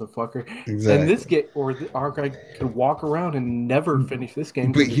game, motherfucker. And this exactly. get or the, our guy could walk around and never finish this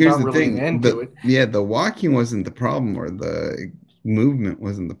game But because there's here's not the really an thing: end to it. the walking wasn't the problem, or the movement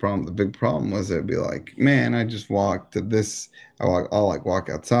wasn't the problem. The big problem was it'd be like, man, I just walked to this. I'll like walk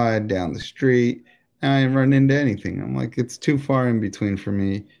outside down the street, and I didn't run into anything. I'm like, it's too far in between for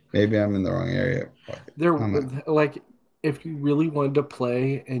me. Maybe I'm in the wrong area. Fuck it. There, I'm out. like, if you really wanted to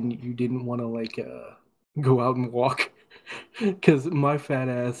play and you didn't want to like go out and walk, because my fat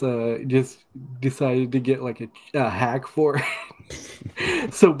ass just decided to get like a hack for it.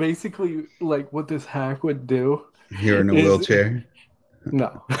 So basically, like what this hack would do You're in a is wheelchair.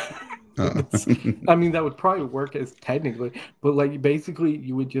 no. Oh. That's, I mean, that would probably work as technically, but like basically,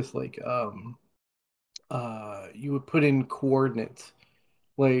 you would just like you would put in coordinates.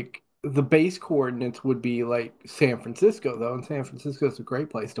 Like the base coordinates would be like San Francisco, though, and San Francisco is a great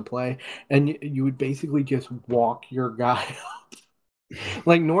place to play. And you would basically just walk your guy.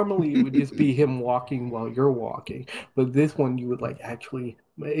 Like normally it would just be him walking while you're walking, but this one you would like actually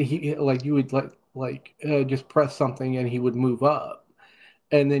he like you would just press something and he would move up.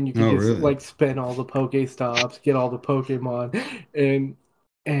 And then you could Oh, just really? like spin all the Pokestops, get all the Pokemon, and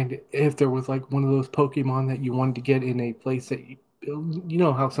if there was like one of those Pokemon that you wanted to get in a place that you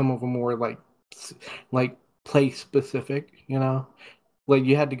know how some of them were like like place specific, you know, like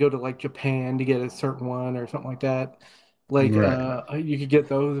you had to go to like Japan to get a certain one or something like that. Like Right. you could get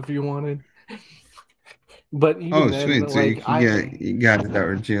those if you wanted, but even Oh, then, sweet. So you like can get you got it that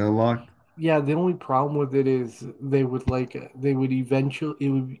were geolocked. yeah, the only problem with it is they would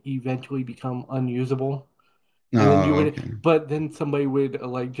eventually become unusable, and then you Oh, would okay. but then somebody would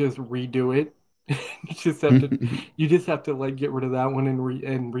like just redo it. You just have to you just have to like get rid of that one and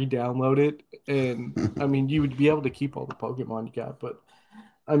re-download it. And I mean, you would be able to keep all the Pokemon you got, but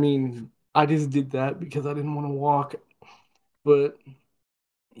I mean, I just did that because I didn't want to walk. But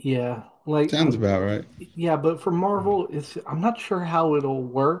yeah, like Sounds about right. yeah, but for Marvel, it's I'm not sure how it'll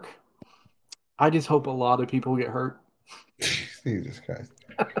work. I just hope a lot of people get hurt. Jesus Christ.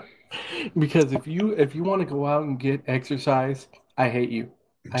 Because if you want to go out and get exercise, I hate you.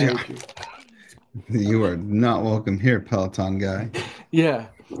 I Yeah. hate you. You are not welcome here, Peloton guy. Yeah,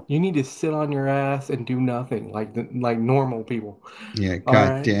 you need to sit on your ass and do nothing like normal people. Yeah, All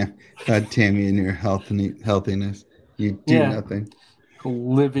right. God damn you and your healthiness. You do Yeah, nothing.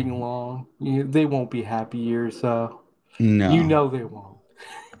 living long. They won't be happy years, so you No, know they won't.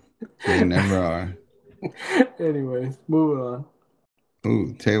 they never are. Anyways, moving on.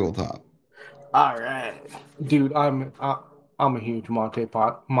 Ooh, tabletop. All right, dude. I'm a huge Monty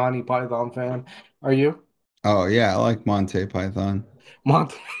Python fan. Are you? Oh yeah, I like Monty Python.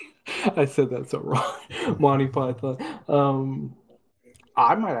 Monty. I said that so wrong. Monty Python. Um,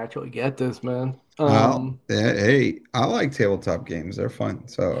 I might actually get this, man. Hey, I like tabletop games. They're fun.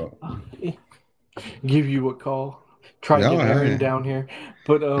 So Give you a call. Try oh get Aaron hey, down here,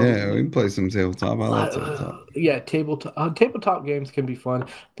 but yeah, we can play some tabletop. I love tabletop. yeah, tabletop games can be fun,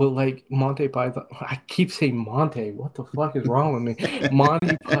 but like Monty Python, I keep saying Monty. What the fuck is wrong with me?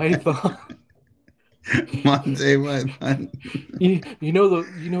 Monty Python. Monty Python. You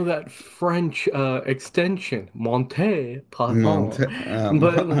know that French extension, Monty Python, Monty,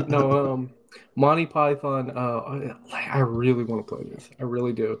 but no, Monty Python. I really want to play this. I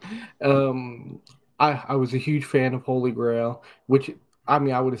really do. Um, I was a huge fan of Holy Grail, which I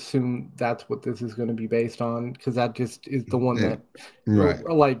mean I would assume that's what this is going to be based on because that just is the one yeah, that right,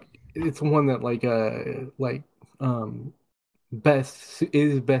 like it's one that um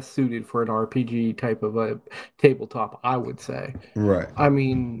best suited for an RPG type of a tabletop, I would say. right. I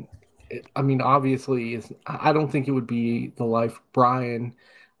mean, obviously, I don't think it would be the Life of Brian.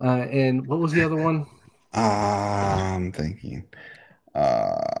 And what was the other one? I'm thinking.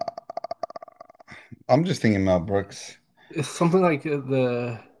 Uh, I'm just thinking Mel Brooks. It's something like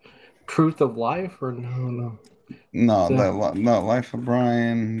the Truth of Life, or no, No, the no Life of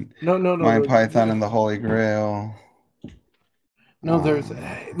Brian, no, My Python and the Holy Grail. no. Um,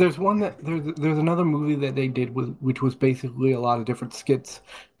 There's one that there's another movie that they did with which was basically a lot of different skits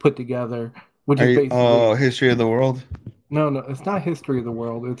put together, which are is you? Oh, basically History of the World. no, it's not History of the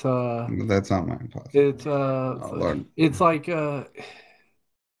World. That's not My Python. It's Oh Lord. it's like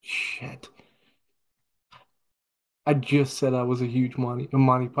shit. I just said I was a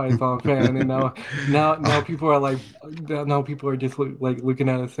Monty Python fan, and now people are like now people are just looking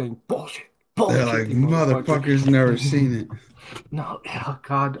at us saying bullshit, They're bullshit, like you motherfucker. motherfuckers never seen it. No, oh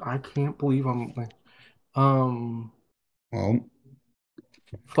God, I can't believe I'm like um Well,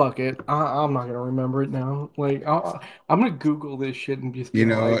 fuck it. I'm not gonna remember it now. I'm gonna Google this shit and just be you like,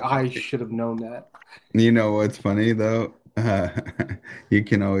 know, I should have known that. you know what's funny though? You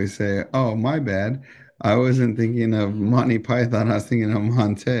can always say, "Oh, my bad. I wasn't thinking of Monty Python. I was thinking of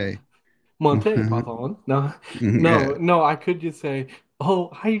Monte." Monte Python. No, Yeah. no. I could just say,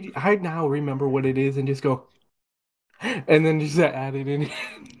 oh, I now remember what it is, and just go, and then just add it in,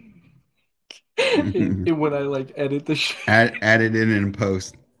 when I like edit the shit. Add it in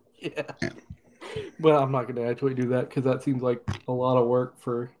post. Yeah, Yeah. but I'm not gonna actually do that because that seems like a lot of work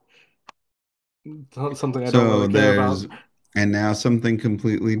for something I don't So really care there's, about. and now something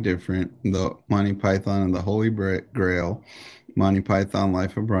completely different. The Monty Python and the Holy Grail, Monty Python,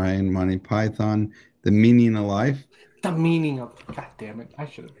 Life of Brian, Monty Python, The Meaning of Life. The meaning of God damn it! I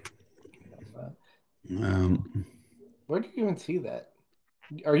should have done that. Um, Where do you even see that?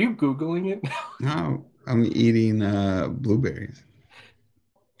 Are you googling it no, I'm eating blueberries.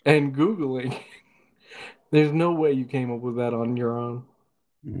 and googling? There's no way you came up with that on your own.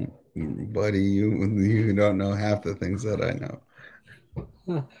 Buddy, you don't know half the things that I know.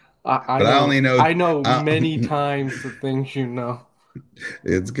 I But I know only know I know uh, many times the things you know.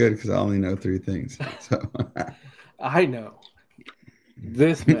 it's good because I only know three things. So I know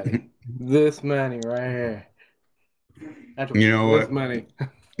this many. This many right here. Actually, you know this what? many.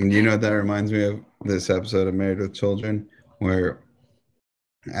 You know what that reminds me of this episode of Married with Children, where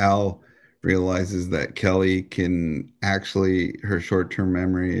Al realizes that Kelly can actually her short-term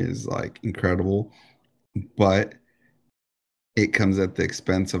memory is like incredible, but it comes at the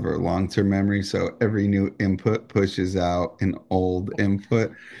expense of her long-term memory. So every new input pushes out an old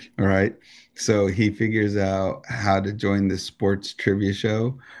input, right? So he figures out how to join the sports trivia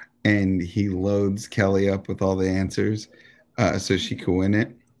show and he loads Kelly up with all the answers so she could win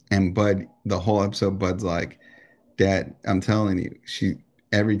it. And Bud, the whole episode, Bud's like, Dad, I'm telling you, she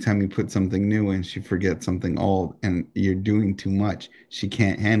every time you put something new in, she forgets something old, and you're doing too much. She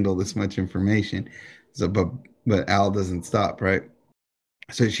can't handle this much information. So, but Al doesn't stop, right?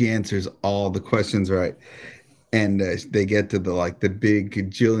 So she answers all the questions right, and they get to the like the big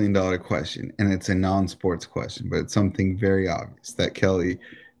 $1 question, and it's a non-sports question, but it's something very obvious that Kelly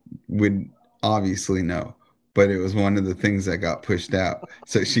would obviously know. But it was one of the things that got pushed out,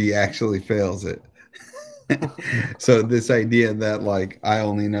 so she actually fails it. So this idea that like I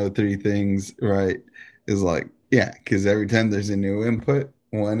only know three things, right, is like yeah, because every time there's a new input,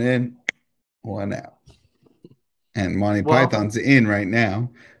 one in, one out. And Monty Well, Python's in right now.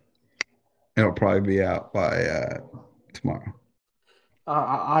 It'll probably be out by tomorrow.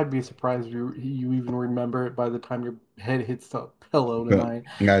 I'd be surprised if you even remember it by the time your head hits the pillow But tonight.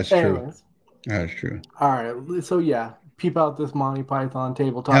 that's true. Anyways, That's true. all right. So yeah, peep out this Monty Python Hell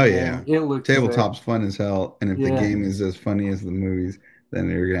tabletop yeah. game. It looks sick. Tabletop's fun as hell. And if the Yeah, game is as funny as the movies, then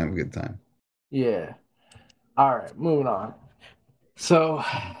you're gonna have a good time. yeah. All right, moving on. So,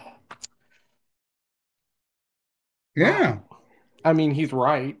 Yeah. I mean, he's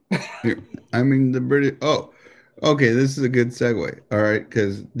right. Yeah. I mean the British okay, this is a good segue. All right,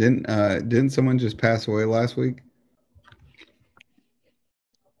 because didn't someone just pass away last week?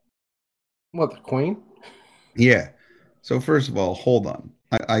 What, the Queen? Yeah. So first of all, hold on.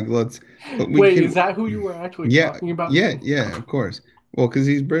 I let's we Wait, is can that who you were actually yeah, talking about? yeah, of course. Well, because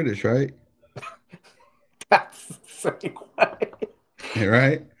he's British, right? That's the same way. Yeah,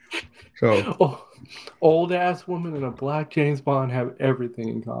 right? So Oh, old ass woman and a black James Bond have everything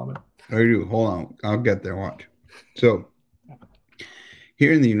in common. I do. Hold on. I'll get there. Watch. So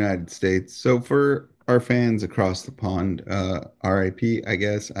here in the United States, so for our fans across the pond, RIP, I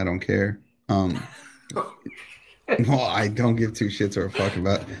guess. I don't care. Um, well, I don't give two shits or a fuck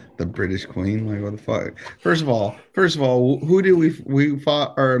about the British Queen. Like, what the fuck? First of all, who did we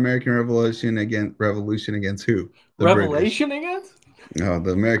fought our American Revolution against who? The British. Revelation against? Oh,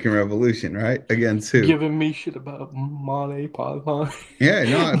 the American Revolution, right? Against who? Giving me shit about Monty Python. Yeah,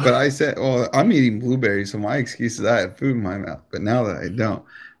 no, but I said, well, I'm eating blueberries, so my excuse is I had food in my mouth. But now that I don't,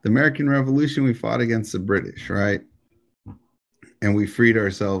 the American Revolution, we fought against the British, right? And we freed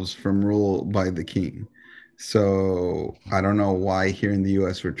ourselves from rule by the king. So I don't know why here in the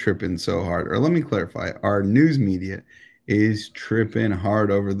US we're tripping so hard. Or let me clarify, our news media is tripping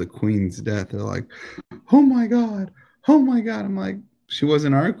hard over the queen's death. They're like, oh my God, oh my God. I'm like, she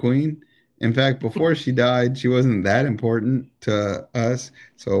wasn't our queen. In fact, before she died, she wasn't that important to us.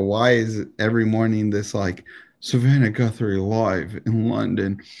 So why is every morning this like Savannah Guthrie live in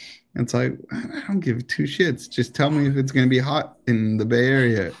London? It's like, I don't give two shits. Just tell me if it's going to be hot in the Bay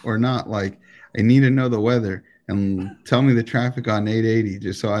Area or not. Like, I need to know the weather and tell me the traffic on 880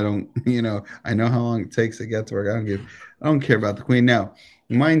 just so I don't, I know how long it takes to get to work. I don't care about the Queen. Now,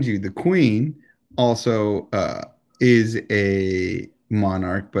 mind you, the Queen also is a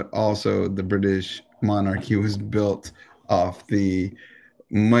monarch, but also the British monarchy was built off the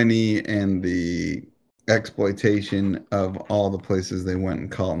money and the exploitation of all the places they went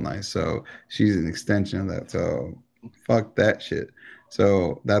and colonized. So she's an extension of that. So fuck that shit.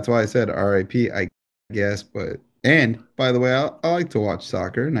 So that's why I said RIP, I guess. But, and by the way, I like to watch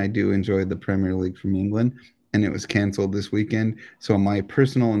soccer and I do enjoy the Premier League from England. And it was canceled this weekend. So my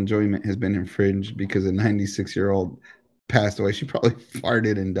personal enjoyment has been infringed because a 96-year-old passed away. She probably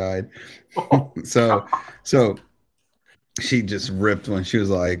farted and died. Oh, so, God. so she just ripped when she was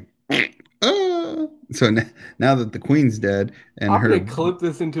like, ah. So now that the queen's dead and I'm her, gonna clip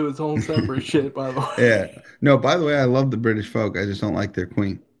this into its own separate shit, by the yeah, no. By the way, I love the British folk. I just don't like their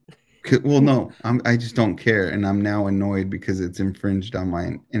queen. Well, way. no, I just don't care, and I'm now annoyed because it's infringed on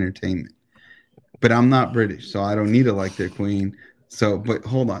my entertainment. But I'm not British, so I don't need to like their queen. So, but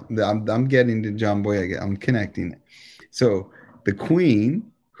hold on, I'm getting to John Boyega. I'm connecting it. So the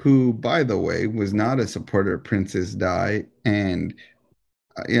queen, who by the way was not a supporter of Princess Di, and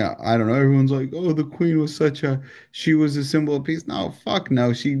yeah, I don't know. Everyone's like, oh, the queen was she was a symbol of peace. No, fuck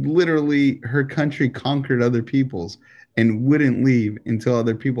no. She literally, her country conquered other people's and wouldn't leave until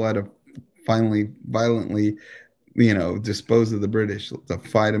other people had to finally violently, dispose of the British to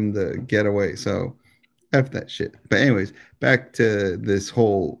fight them to get away. So F that shit. But anyways, back to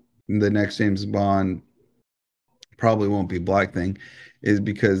the next James Bond probably won't be black thing is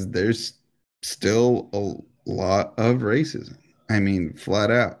because there's still a lot of racism. I mean,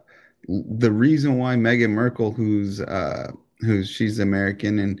 flat out. The reason why Meghan Merkel, who's she's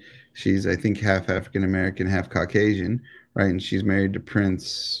American and she's I think half African American, half Caucasian, right? And she's married to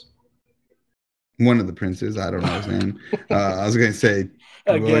Prince, one of the princes. I don't know his name. I was gonna say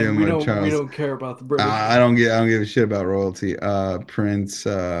Again, William we or don't Charles. care about the British. I don't give a shit about royalty. Prince.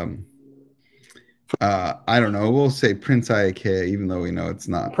 I don't know. We'll say Prince Iake, even though we know it's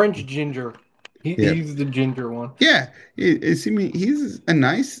not. Prince Ginger. Yeah, He's the ginger one. yeah. He seems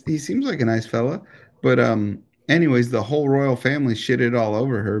like a nice fella, but anyways, the whole royal family shitted all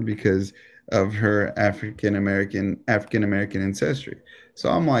over her because of her African American ancestry. So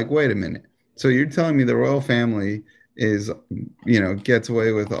I'm like, wait a minute. So you're telling me the royal family is, gets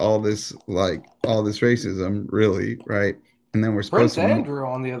away with all this racism, really, right? And then we're supposed Prince to Andrew,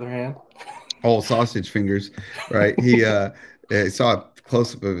 on the other hand. all sausage fingers, right? I saw a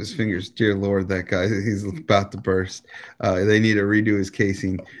close up of his fingers. Dear Lord, that guy, he's about to burst. They need to redo his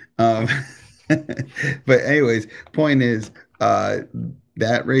casing. Um, but anyways, point is, uh,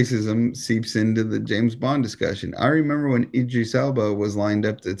 that racism seeps into the James Bond discussion. I remember when Idris Elba was lined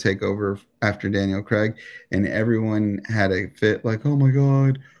up to take over after Daniel Craig, and everyone had a fit like, oh my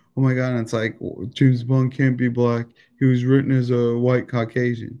god. And it's like, James Bond can't be black. He was written as a white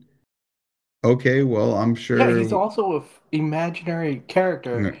Caucasian. Okay, well, I'm Yeah, he's sure. also a imaginary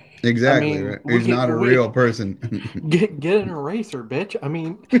character. I Exactly, mean, right? He's not a real we person. get an eraser, bitch. I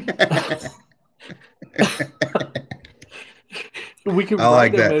mean, we can I write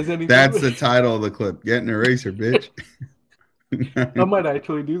like him that. as anything. That's the title of the clip. Get an eraser, bitch. I Yeah, might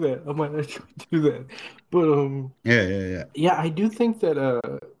actually do that. I might actually do that. But yeah, yeah. yeah, I do think that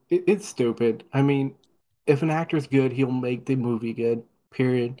it's stupid. I mean, if an actor's good, he'll make the movie good.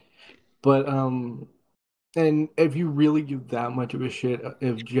 Period. But and if you really give that much of a shit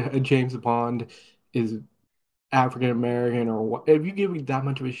if James Bond is African American or what, if you give me that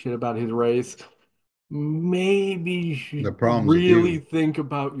much of a shit about his race, maybe you The should problem's with really you. think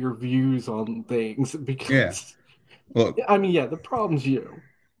about your views on things Yeah. because Look, I mean, yeah, the problem's you.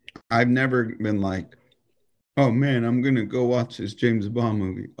 I've never been like, oh man, I'm gonna go watch this James Bond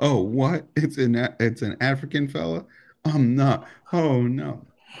movie. Oh, what? It's an African fella. I'm not. Oh no.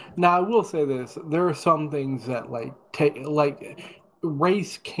 Now, I will say this: there are some things that like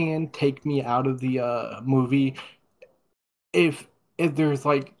race can take me out of the movie if there's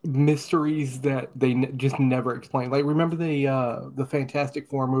like mysteries that they just never explain. Like, remember the Fantastic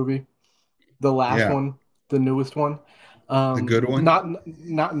Four movie, the last Yeah, one, the newest one. the good one.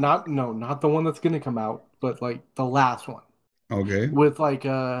 Not no, not the one that's gonna come out, but like the last one Okay. with like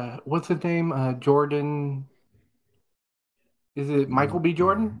what's his name? Jordan. Is it Michael B.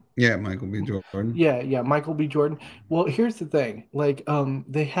 Jordan? Yeah, Michael B. Jordan. Yeah, Michael B. Jordan. Well, here's the thing. Like,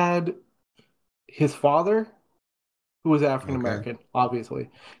 they had his father, who was African Okay. American, obviously.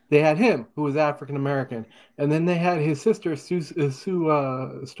 They had him, who was African American, and then they had his sister, Sue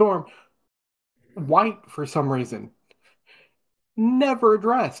Storm, white for some reason. Never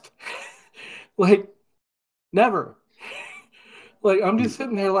addressed. Like, never. Like, I'm just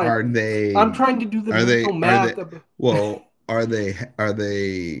sitting there, Are like, I'm they? trying to do the Are mental they? Are they? math of. Well, are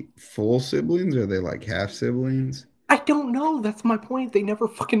they full siblings? Or are they like half siblings? I don't know. That's my point. They never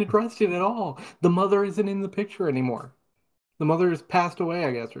fucking addressed it at all. The mother isn't in the picture anymore. The mother has passed away,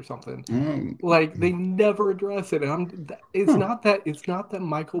 I guess, or something. Um, Like, they never address it. And huh. it's not that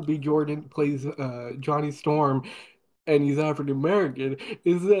Michael B. Jordan plays Johnny Storm and he's African American.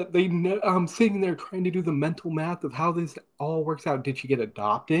 Is that I'm sitting there trying to do the mental math of how this all works out. Did she get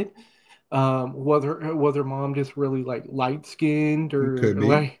adopted? Was her mom just really like light skinned Could or be.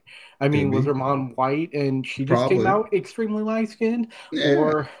 like, I Could mean, was be. her mom white and she just came Probably. out extremely light skinned? Yeah.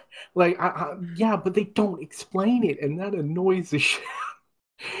 Or like, yeah, but they don't explain it, and that annoys the shit.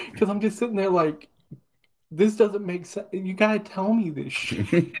 Because I'm just sitting there like, this doesn't make sense. You gotta tell me this shit.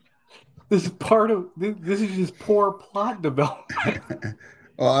 This is part of this is just poor plot development.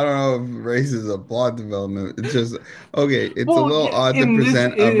 Well, I don't know if race is a plot development. It's just okay. It's a Well, little yeah, odd to in this,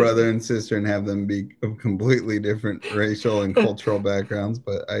 present a brother and sister and have them be of completely different racial and cultural backgrounds,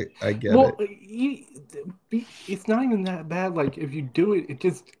 but I get well, it. it's not even that bad. Like, if you do it, it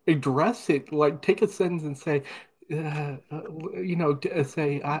just address it. Like, take a sentence and say, say,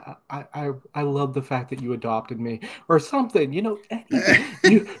 I love the fact that you adopted me, or something.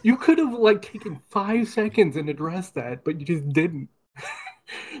 Anything. You could have like taken 5 seconds and addressed that, but you just didn't.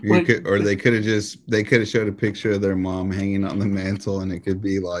 You Like, could, or they could have showed a picture of their mom hanging on the mantle, and it could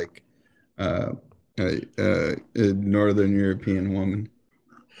be like uh, a Northern European woman.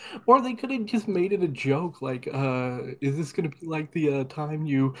 or they could have just made it a joke. Like, is this gonna be like the time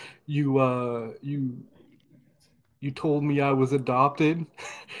you uh you you told me I was adopted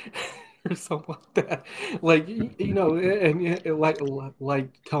or something like that. Like, and like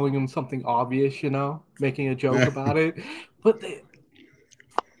telling him something obvious, making a joke about it. But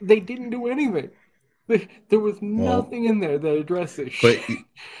they didn't do anything. There was Well, nothing in there that addressed this shit.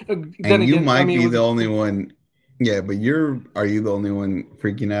 but Then and you again, I might mean, it be was the only one. Yeah, but are you the only one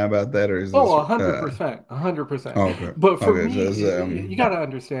freaking out about that, or is oh, this 100%, 100%. oh, okay. But for Okay, so me, it's you got to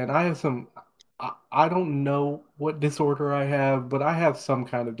understand, I have some. I don't know what disorder I have, but I have some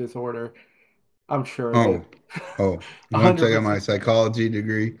kind of disorder. I'm sure of oh, it. oh, once I got my 100%. psychology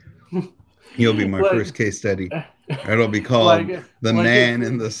degree, you'll be my Like, first case study. It'll be called The like if Man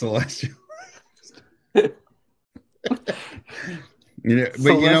in the Celestial.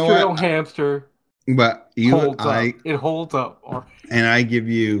 But you know celestial what? hamster But you holds up. It holds up. Or I give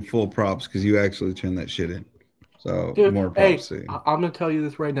you full props because you actually turned that shit in. So dude, more props hey, to you. I'm gonna tell you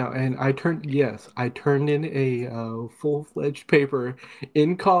this right now. And I turned in a full-fledged paper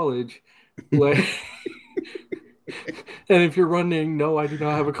in college. Like, And if you're wondering, no, I do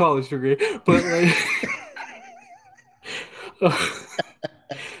not have a college degree, but like,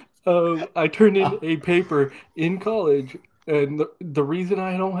 I turned in a paper in college, and the reason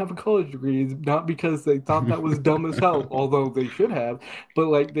I don't have a college degree is not because they thought that was dumb as hell, although they should have, but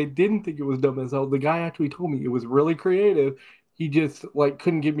like they didn't think it was dumb as hell. The guy actually told me it was really creative. He just like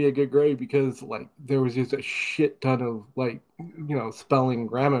couldn't give me a good grade because like there was just a shit ton of like spelling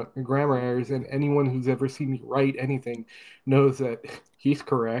grammar errors, and anyone who's ever seen me write anything knows that he's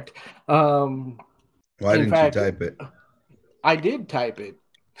correct. Um, Why in didn't you fact, type it? I did type it.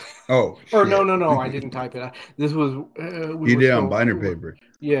 Oh Or no, shit! no, no, I didn't type it. This was we You were did on still binder paper.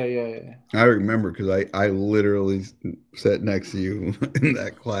 yeah, yeah, yeah. I remember because I literally sat next to you in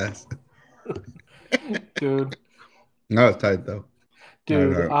that class. Dude, I was tight though. I was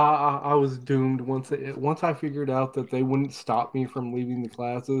dude, hard. I was doomed once I figured out that they wouldn't stop me from leaving the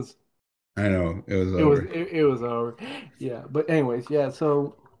classes. I know it was over. It was over. Yeah, but anyways, yeah.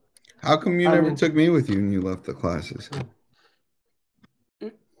 So How come you I never mean, took me with you when you left the classes?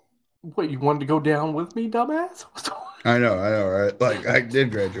 what you wanted to go down with me, dumbass? I know, right? Like I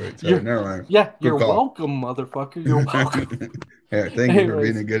did graduate, so You're never mind. yeah, Good you're call. welcome, motherfucker. You're welcome. Yeah, thank you for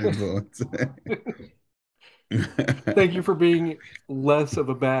being a Anyways, good influence. thank you for being less of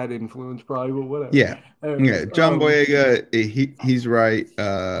a bad influence, probably, but whatever. Yeah, yeah. Anyways, John Boyega, he's right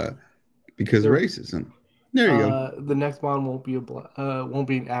because of there racism. There you go. the next Bond won't be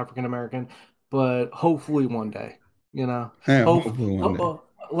an African American, but hopefully one day, you know, Yeah, hope hopefully one day.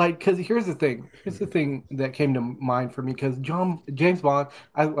 like because here's the thing that came to mind for me because James Bond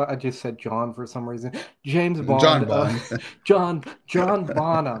I just said John for some reason James Bond John Bond. John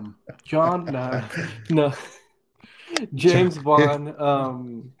Bonham John no John. James Bond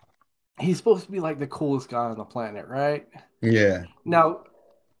he's supposed to be like the coolest guy on the planet, right? Yeah. Now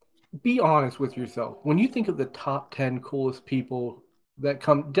be honest with yourself. When you think of the top 10 coolest people that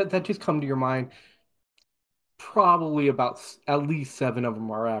just come to your mind, probably about at least seven of them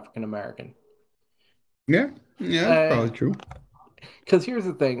are African American. Yeah. Yeah, that's Uh, probably true. because here's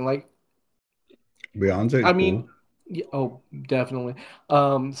the thing, like, Beyonce's I mean, cool. yeah, oh, definitely.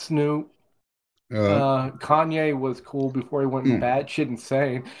 Snoop, Uh, Kanye was cool before he went mm. batshit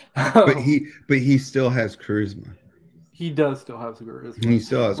insane. But he still has charisma. He does still have some He charisma.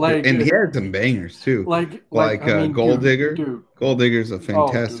 still has, Like, and he had some bangers too, like, like I mean, Gold Digger. dude, Gold Digger's a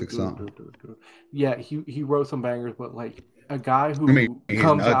oh, fantastic song. dude. Yeah, he wrote some bangers, but like a guy I mean, who he's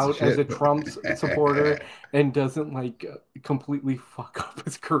comes nuts as out as a shit, but Trump supporter and doesn't like completely fuck up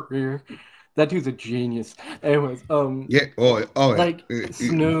his career, that dude's a genius. Anyways, yeah. Oh yeah. like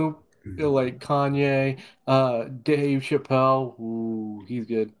Snoop, like Kanye, Dave Chappelle, ooh, he's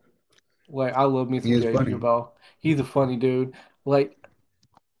good. Like I love me He some is Dave funny. Chappelle. He's a funny dude. Like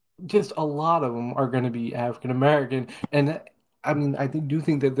just a lot of them are going to be African American, and I mean, do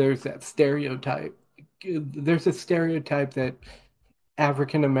think that there's that stereotype. There's a stereotype that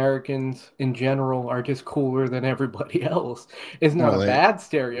African Americans in general are just cooler than everybody else. It's not Well, a they bad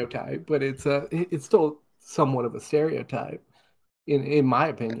stereotype, but it's still somewhat of a stereotype, in my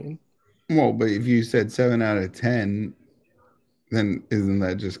opinion. but if you said 7 out of 10, then isn't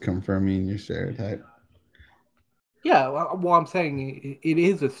that just confirming your stereotype? Yeah, well, I'm saying it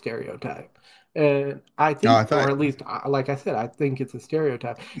is a stereotype. And I No, think, I or thought. at least, like I said, I think it's a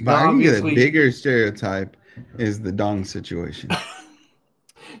stereotype. But Now, I think the obviously, bigger stereotype is the dong situation.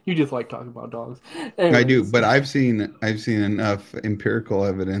 you just like talking about dogs. I do, Anyways, but I've seen enough empirical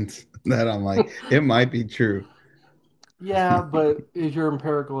evidence that I'm like, it might be true. yeah, but is your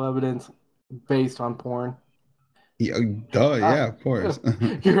empirical evidence based on porn? Yeah, duh, Uh, yeah, of course.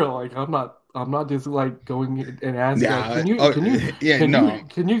 you're like, I'm not just like going and ask, Yeah, oh, yeah, no,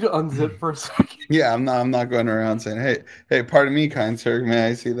 can you unzip for a second? yeah, I'm not going around saying, hey, pardon me, kind sir, may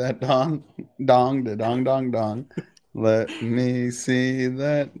I see that dong, let me see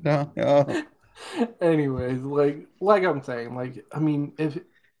that dong. Oh, Anyways, like I'm saying, like I mean, if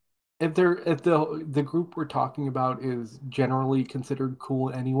the group we're talking about is generally considered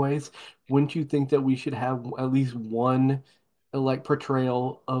cool anyways, wouldn't you think that we should have at least one like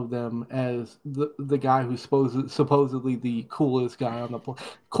portrayal of them as the guy who's supposedly the coolest guy on the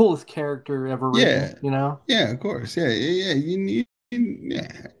coolest character ever written, yeah, you know? yeah, of course, yeah. You need,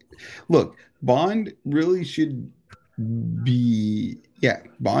 yeah. Look, Bond really should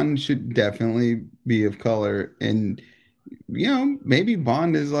Bond should definitely be of color, and maybe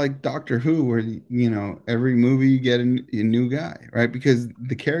Bond is like Doctor Who, where every movie you get a new guy, right? Because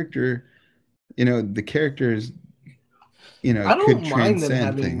the characters, could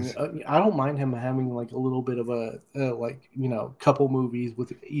transcend things. I don't mind him having like a little bit of a like couple movies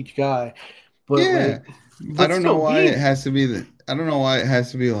with each guy, but Yeah. like, I but don't know still, why it being has to be I don't know why it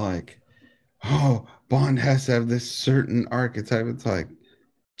has to be like, oh, Bond has to have this certain archetype. It's like,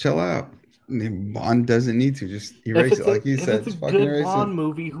 chill out. Bond doesn't need to just erase it. Like you if said, it's a just fucking good erase it. Bond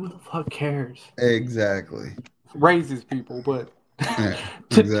movie, who the fuck cares? Exactly. Raises people, but Yeah,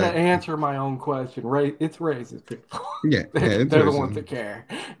 to exactly. answer my own question, it's raises people. Yeah, yeah, it's They're the ones that racism. care.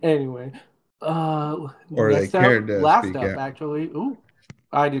 Anyway, Or they next care up, to last speak up, out. actually. Ooh,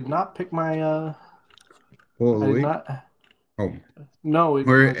 I did not pick my. Pull of I the did week. not. Oh, No, it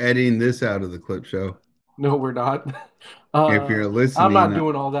we're was. editing this out of the clip show. No, we're not. If you're I'm listening, not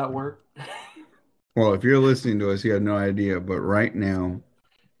doing all that work. well, if you're listening to us, you have no idea. But right now,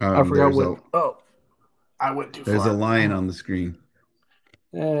 I forgot there's what. Oh, I went too a far. lion on the screen.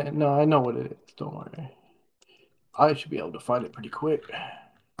 No, I know what it is. Don't worry. I should be able to find it pretty quick.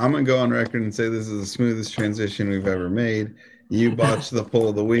 I'm gonna go on record and say this is the smoothest transition we've ever made. You botched the pull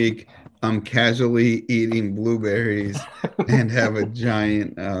of the week. I'm casually eating blueberries and have a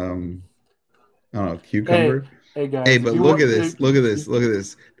giant, I don't know, Hey, cucumber. hey Hey, guys, if but you look want, at this. Look at this. Look at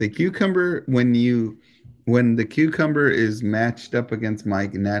this. The cucumber, when the cucumber is matched up against my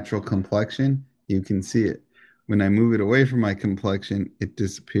natural complexion, you can see it. When I move it away from my complexion, it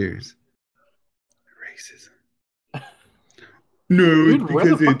disappears. Racism. No, it's dude, where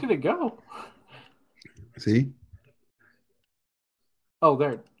the because fuck it. did it go? See? Oh,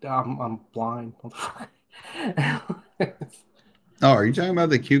 there. I'm blind. Oh, are you talking about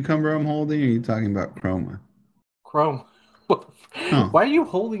the cucumber I'm holding, or are you talking about chroma? Chrome. Oh, Why are you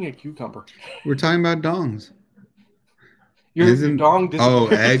holding a cucumber? we're talking about dongs. Your Isn't dong oh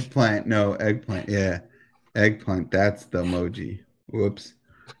disappears. eggplant? No, eggplant. Yeah, eggplant. That's the emoji. Whoops.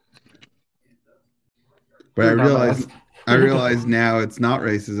 But You're a dumbass. I You're a realize dumbass. now it's not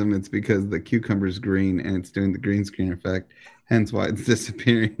racism. It's because the cucumber's green and it's doing the green screen effect. Hence why it's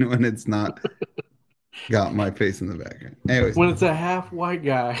disappearing when it's not got my face in the background. Anyways, When it's a half white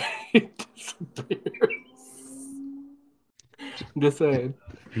guy, it disappears. Just saying.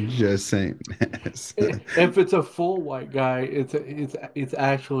 just saying. If it's a full white guy, it's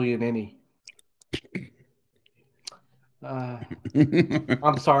actually an innie. Uh,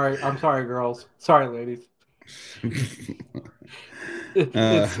 I'm sorry, girls. Sorry, ladies. It,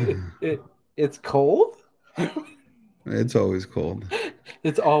 uh, it's it, it it's cold. it's always cold.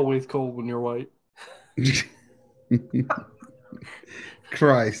 It's always cold when you're white.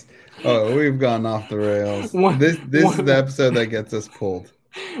 Christ. Oh, we've gone off the rails. One, This is the one, episode that gets us pulled.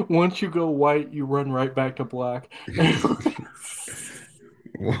 once you go white, you run right back to black.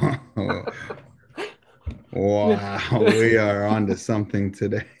 Wow. Wow, we are on to something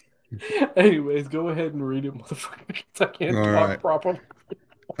today. Anyways, go ahead and read it, motherfucker, because I can't All right. talk properly.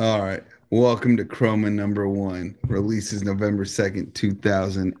 All right. Welcome to Chroma number one. Releases November 2nd,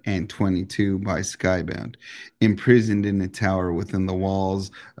 2022 by Skybound. Imprisoned in a tower within the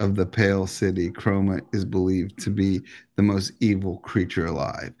walls of the Pale City, Chroma is believed to be the most evil creature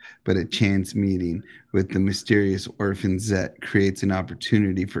alive. But a chance meeting with the mysterious orphan Zet creates an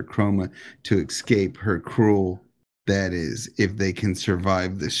opportunity for Chroma to escape her cruel. That is, if they can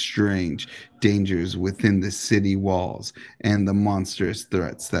survive the strange dangers within the city walls and the monstrous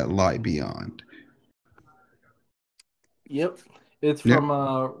threats that lie beyond. Yep. It's Yep, from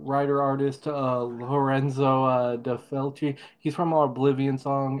writer artist Lorenzo De Felci. He's from Oblivion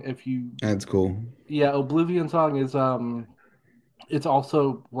Song. If you that's cool. Yeah, Oblivion Song is it's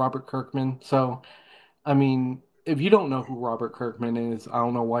also Robert Kirkman. So, I mean, if you don't know who Robert Kirkman is, I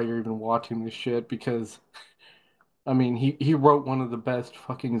don't know why you're even watching this shit because I mean, he wrote one of the best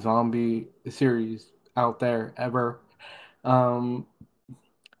fucking zombie series out there ever. Um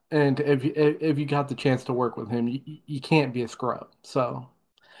and if you got the chance to work with him, you can't be a scrub. So,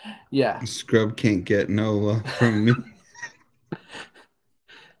 yeah. Scrub can't get no love from me.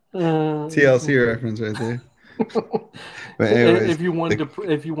 Uh, TLC reference right there. But anyways, if you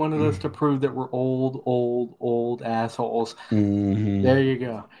wanted us to prove that we're old assholes, mhm. there you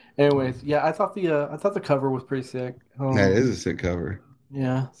go. Anyways, yeah, I thought the cover was pretty sick. That is a sick cover.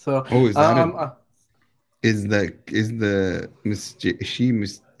 Yeah. So Oh, is that a I'm is the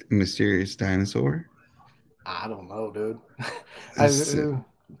mysterious dinosaur? I don't know, dude. That's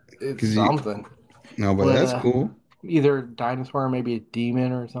It's because you something, no, but but that's cool. either a dinosaur or maybe a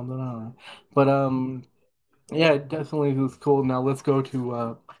demon or something. I don't know. But yeah, it definitely was cool. Now let's go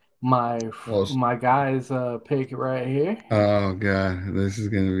to Well, my guy's pick right here. oh god, this is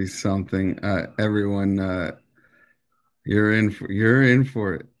gonna be something. Everyone, you're in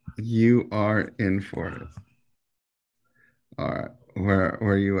for it. You are in for it. All right, where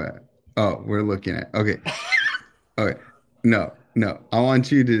are you at? Oh, we're looking at. Okay, okay. No, No, I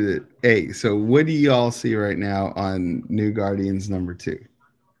want you to. Hey, so what do y'all see right now on New Guardians #2?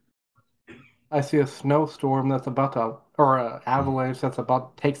 I see a snowstorm that's about to, or an avalanche that's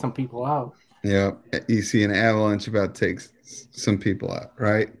about to take some people out. Yeah, you see an avalanche about to take some people out,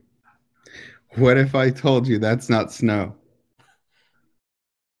 right? What if I told you that's not snow?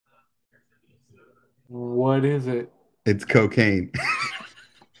 What is it? It's cocaine.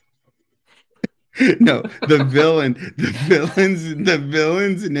 No, the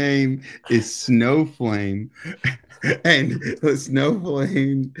villain's name is Snowflame, and the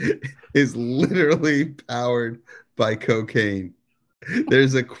Snowflame is literally powered by cocaine.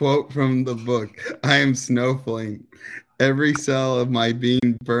 There's a quote from the book: "I am Snowflame. Every cell of my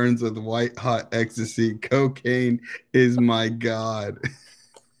being burns with white hot ecstasy. Cocaine is my god."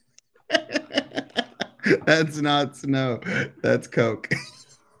 That's not snow. That's coke.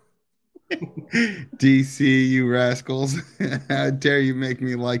 DC, you rascals. How dare you make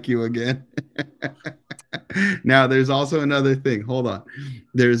me like you again? Now, there's also another thing. Hold on.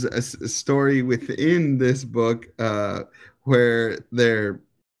 There's a story within this book where the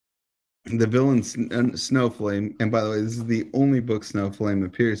villain Snowflame, and by the way, this is the only book Snowflame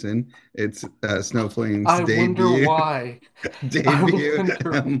appears in. It's Snowflame's I wonder debut. why. I Debut.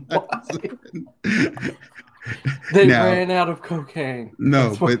 wonder why. They Now, ran out of cocaine. no,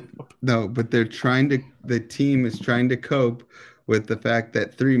 That's what. but no, but they're trying to. The team is trying to cope with the fact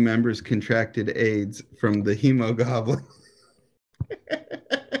that 3 members contracted AIDS from the hemoglobin.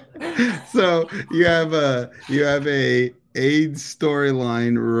 So you have a AIDS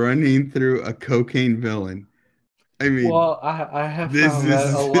storyline running through a cocaine villain. I mean, Well, I have this found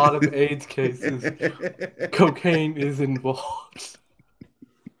that a is lot of AIDS cases, cocaine is involved.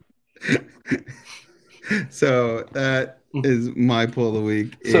 so that is my pull of the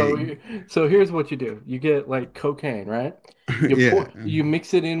week. So, so here's what you do. You get like cocaine, right? Yeah, You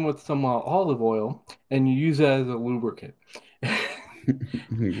mix it in with some olive oil, and you use it as a lubricant.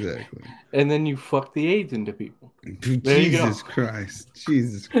 exactly. And then you fuck the AIDS into people. There you go. Jesus Christ.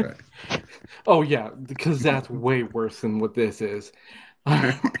 Jesus Christ. Oh yeah, because that's way worse than what this is.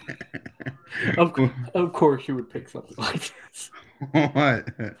 Of of course you would pick something like this. What?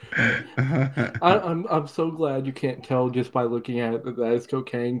 I'm so glad you can't tell just by looking at it that that is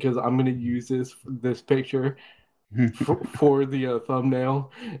cocaine because I'm gonna use this picture for the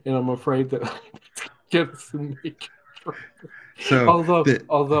thumbnail, and I'm afraid that it's gonna sue me. So the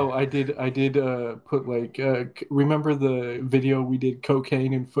Although I did put like remember the video we did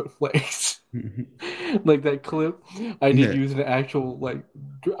cocaine and foot flakes like that clip I did yeah, use an actual like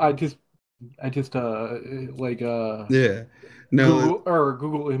I just I just like yeah. No,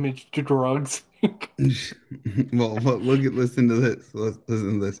 Google image to drugs. well, listen to this.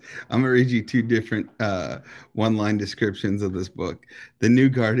 Listen to this. I'm gonna read you 2 different one-line descriptions of this book. The new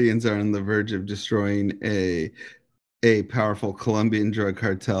Guardians are on the verge of destroying a powerful Colombian drug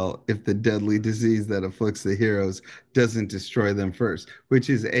cartel if the deadly disease that afflicts the heroes doesn't destroy them first, which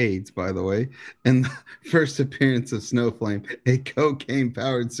is AIDS, by the way. And the first appearance of Snowflame, a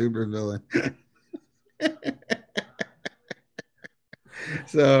cocaine-powered supervillain.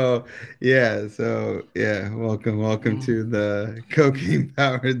 Welcome Mm. to the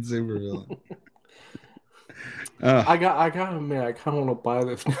cocaine-powered supervillain. I gotta admit I kind of want to buy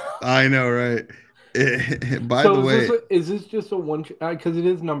this now. I know, right? By the So way, is this just a one because it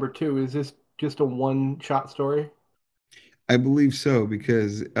is number 2, is this just a one shot story? I believe so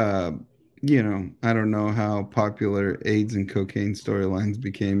because I don't know how popular AIDS and cocaine storylines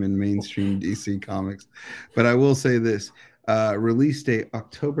became in mainstream DC comics, but I will say this: release date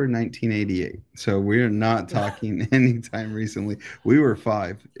October 1988. So we're not talking anytime recently. We were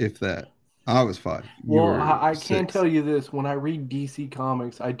 5, if that. I was 5. You Well, were I can tell 6. you this: when I read DC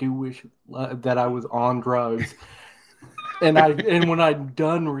Comics, I do wish that I was on drugs. And when I'm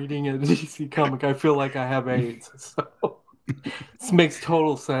done reading a DC comic, I feel like I have AIDS. So this makes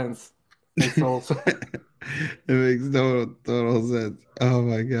total sense. Makes total sense. It makes total sense. Oh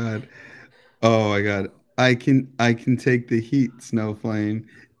my god. Oh my god. I can take the heat, Snowflame,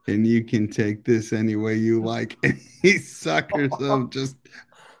 and you can take this any way you like. And he suckers them just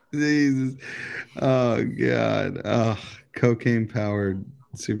Jesus. Oh god. Oh, cocaine powered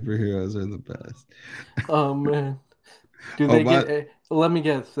superheroes are the best. Oh man, do Oh, they get? but Let me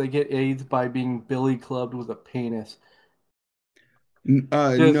guess. They get AIDS by being billy clubbed with a penis. Just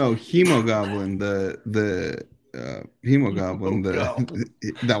no, Hemogoblin, the Hemogoblin,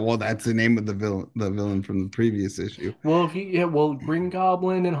 God. that's the name of the villain from the previous issue. Well, if you yeah, well, Green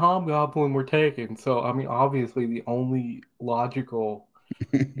Goblin and Hobgoblin were taken, so I mean, obviously the only logical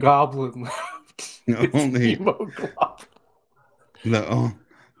goblin left is Only Hemoglobin. The,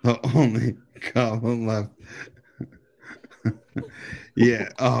 the only column left. Yeah.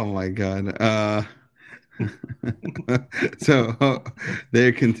 Oh my God. So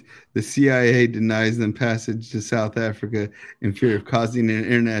they can. The CIA denies them passage to South Africa in fear of causing an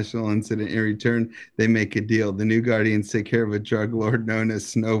international incident. In return, they make a deal. The new Guardians take care of a drug lord known as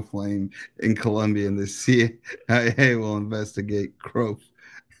Snowflame in Colombia, and the CIA will investigate Crow.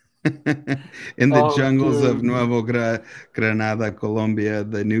 In the Oh, jungles of dude, Granada, Colombia,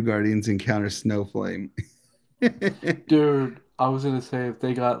 the new Guardians encounter Snowflame. dude. I was gonna say if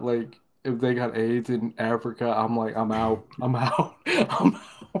they got AIDS in Africa, I'm like, I'm out. I'm out. I'm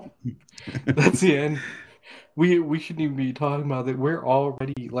out. That's the end. We shouldn't even be talking about it. We're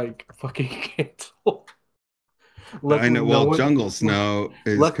already like fucking canceled. I Luckily, know. no Well, one. jungle snow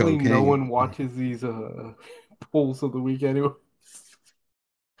is Luckily, no one cocaine. watches these polls of the week anyway.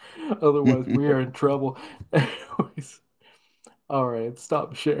 Otherwise, we are in trouble. Anyways, all right,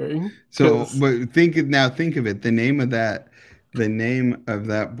 stop sharing So, because but think of it. The name of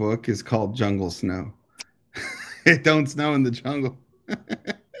that book is called Jungle Snow. It don't snow in the jungle.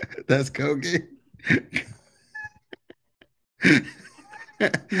 That's cocaine. you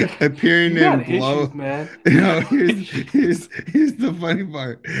Appearing you in got issues, blow. man. You No, got issues. here's the funny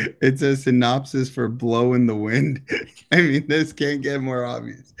part. It's a synopsis for Blow in the Wind. I mean, this can't get more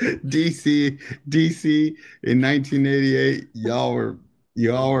obvious. DC in 1988. Y'all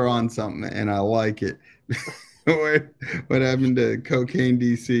were on something, and I like it. what, what happened to Cocaine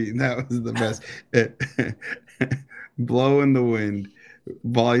DC? That was the best. Blow in the Wind,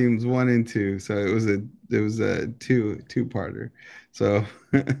 volumes 1 and 2. So it was a two-parter. So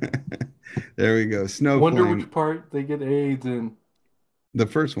there we go. Wonder which Snowflame, part they get AIDS in. the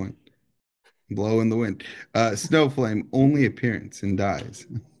first one, Blow in the Wind. Snowflame, only appearance and dies.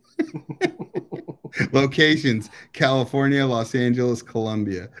 Locations: California, Los Angeles,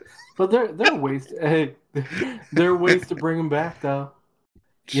 Colombia. But there are ways. Hey, there are ways to bring them back, though.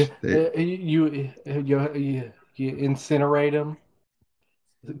 Yeah, They, you incinerate them,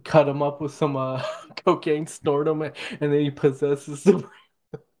 cut them up with some cocaine, snort them, and then he possesses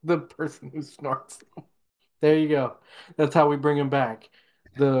the person who snorts them. There you go. That's how we bring him back.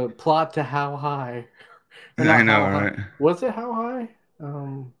 The plot to How High, or I not know, How High? right? Was it How High?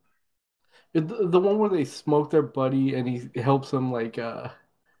 Um, the one where they smoke their buddy and he helps them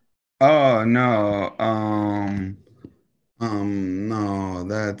Oh no. No,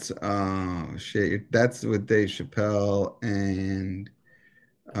 that's shit. That's with Dave Chappelle and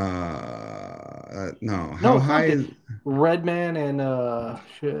no. no, How it's not high the is Redman and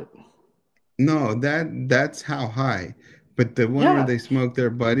shit. no? That's how high. But the one where Yeah, they smoke their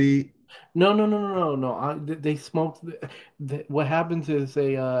buddy. no. They smoke. What happens is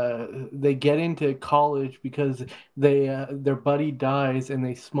they get into college because their buddy dies and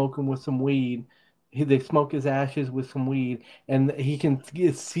they smoke him with some weed. They smoke his ashes with some weed, and he can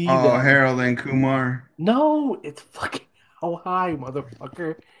see Oh, them. Harold and Kumar. No, it's fucking How High,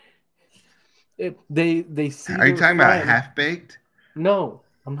 motherfucker. They see Are you their talking about friend. Half Baked? No,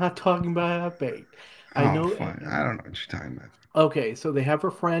 I'm not talking about Half Baked. I Oh, know. fine. I don't know what you're talking about. Okay, so they have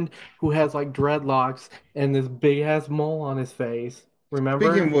a friend who has like dreadlocks and this big ass mole on his face.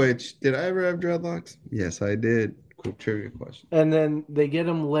 Speaking of Remember? which, did I ever have dreadlocks? Yes, I did. Quick trivia question. And then they get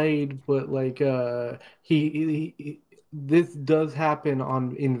him laid, but this does happen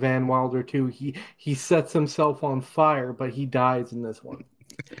on in Van Wilder too. He sets himself on fire, but he dies in this one.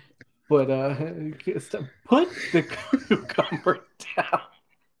 But put the cucumber down.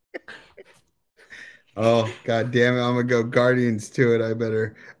 Oh, god damn it. I'm gonna go Guardians to it. I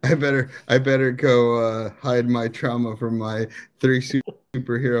better go hide my trauma from my three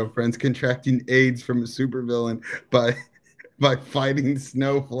superhero friends contracting AIDS from a supervillain by by fighting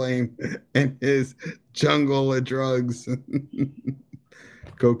Snowflame and his jungle of drugs.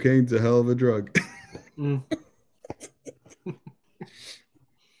 Cocaine's a hell of a drug. Mm.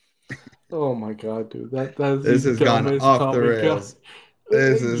 Oh my God, dude, that is the This has gone dumbest off the comic. rails.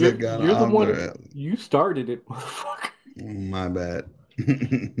 This has gone You're the off the one. rails. You started it, motherfucker. My bad.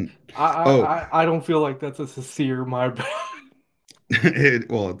 Oh, I don't feel like that's a sincere my bad.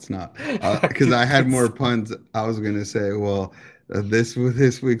 well, it's not I because I think had more it's puns. I was gonna say, well, this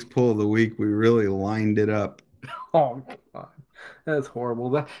week's pull of the week, we really lined it up. oh God, that's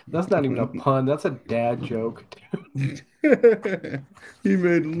horrible. That's not even a pun. That's a dad joke. He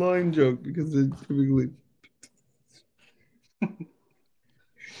made a line joke because it's typically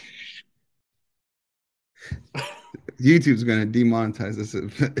YouTube's going to demonetize this.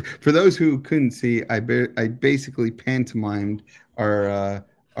 For those who couldn't see, I basically pantomimed our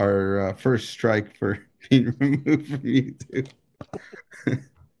first strike for being removed from YouTube.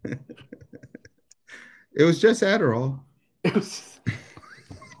 It was just Adderall. It was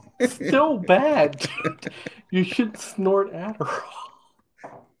still bad, dude. You should snort Adderall.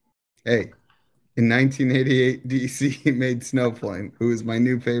 Hey, in 1988, DC made Snowflame, who is my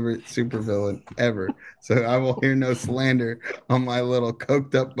new favorite supervillain ever. So I will hear no slander on my little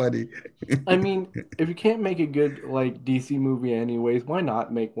coked up buddy. I mean, if you can't make a good like DC movie anyways, why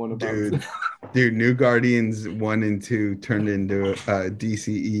not make one about Dude, New Guardians 1 and 2 turned into a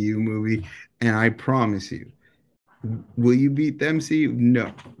DCEU movie, and I promise you, will you beat the MCU?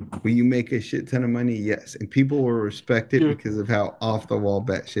 No. Will you make a shit ton of money? Yes. And people will respect it Dude. because of how off the wall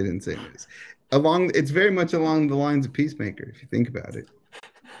batshit insane it is. It's very much along the lines of Peacemaker, if you think about it.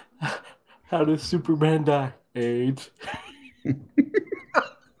 How does Superman die? AIDS.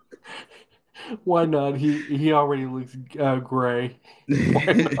 Why not? He already looks gray.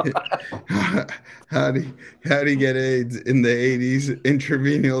 How do you get AIDS in the 80s?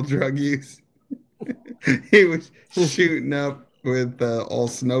 Intravenous drug use. He was shooting up with all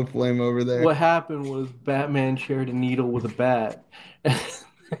Snowflame over there. What happened was Batman shared a needle with a bat.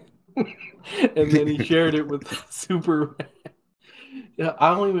 And then he shared it with Superman. Yeah,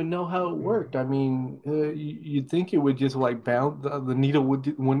 I don't even know how it worked. I mean, you'd think it would just like bounce, the needle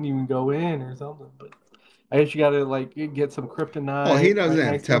wouldn't even go in or something. But I guess you gotta like get some kryptonite. Well, he doesn't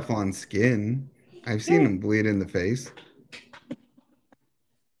have Teflon skin. I've seen him bleed in the face.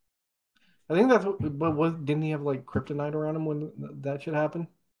 I think that's what. But didn't he have like kryptonite around him when that should happen?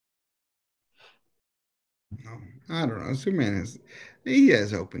 No, I don't know. Superman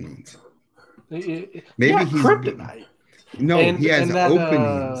has openings. Maybe he's kryptonite. No, he has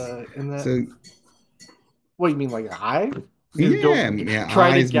openings. So, what you mean, like an eye? Yeah,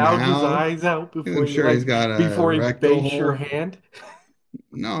 try eyes, to gouge mouth. his eyes out before he's got before he bakes your hand.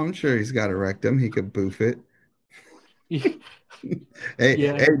 No, I'm sure he's got a rectum. He could boof it. Hey,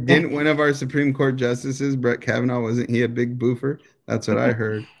 didn't one of our Supreme Court justices, Brett Kavanaugh, wasn't he a big boofer? That's what I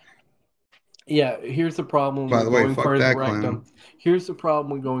heard. Yeah, here's the problem By the way, going fuck for that his rectum. clown. Here's the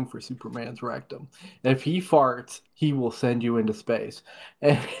problem with going for Superman's rectum. If he farts, he will send you into space.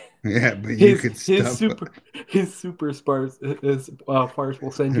 And yeah, but you could his super farts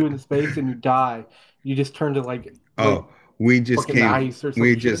will send you into space and you die. You just turn to like we just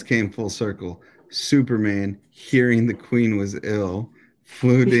came came full circle. Superman, hearing the Queen was ill,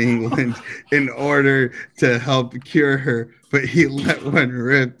 flew to England in order to help cure her, but he let one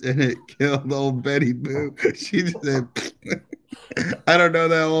rip and it killed old Betty Boo. She just said, I don't know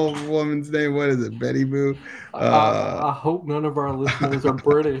that old woman's name. What is it, Betty Boo? I hope none of our listeners are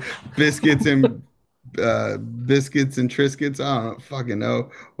British. Biscuits and Triscuits. I don't fucking know.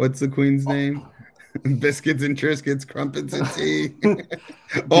 What's the Queen's name? Biscuits and Triscuits, crumpets and tea. Dude,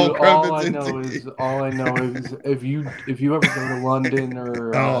 all I know is if you ever go to London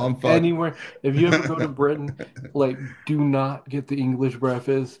or anywhere, if you ever go to Britain, like do not get the English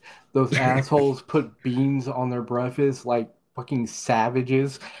breakfast. Those assholes put beans on their breakfast like fucking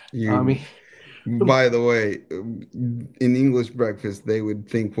savages. By the way, in English breakfast, they would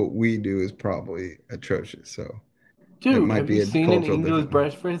think what we do is probably atrocious. So. Dude, have you seen an English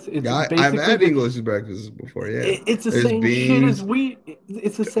breakfast? I've had English breakfast before. Yeah, it's the same shit as we.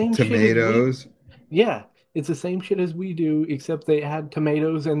 It's the same tomatoes. Shit as we, yeah, it's the same shit as we do, except they had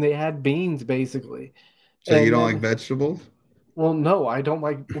tomatoes and they had beans, basically. So you don't like vegetables? Well, no, I don't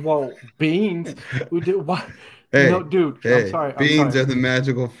like. Well, beans. We do what? Hey, no, dude. I'm sorry. Beans are the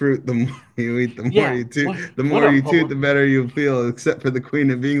magical fruit. The more you eat, the more you toot. The more you toot, the better you'll feel. Except for the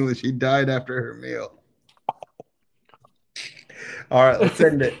Queen of England, she died after her meal. All right, let's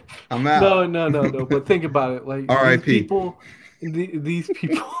end it. I'm out. No. But think about it. Like R.I.P.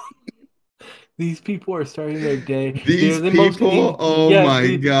 These people are starting their day. These people,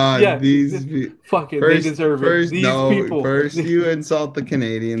 my God. Yeah, these fuck it, they deserve it. These people. First you insult the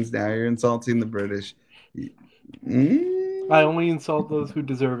Canadians, now you're insulting the British. I only insult those who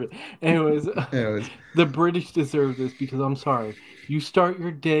deserve it. Anyways, the British deserve this because I'm sorry. You start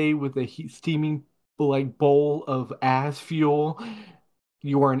your day with a steaming like bowl of ass fuel.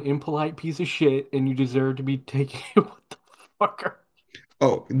 You are an impolite piece of shit, and you deserve to be taken. What the fuck?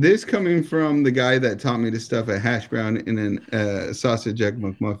 Oh, this coming from the guy that taught me to stuff a hash brown in a sausage egg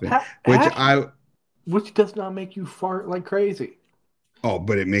McMuffin, which does not make you fart like crazy. Oh,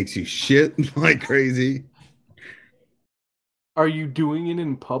 but it makes you shit like crazy. Are you doing it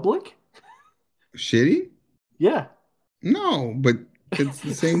in public? Shitty? Yeah. No, but it's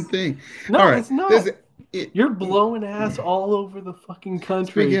the same thing. No, all right. It's not. You're blowing ass all over the fucking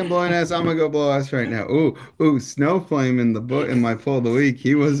country. Speaking of blowing ass, I'm gonna go blow ass right now. Ooh, Snowflame in my pull of the week.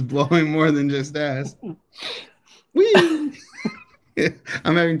 He was blowing more than just ass. Whee!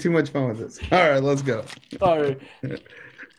 I'm having too much fun with this. All right, let's go. All right.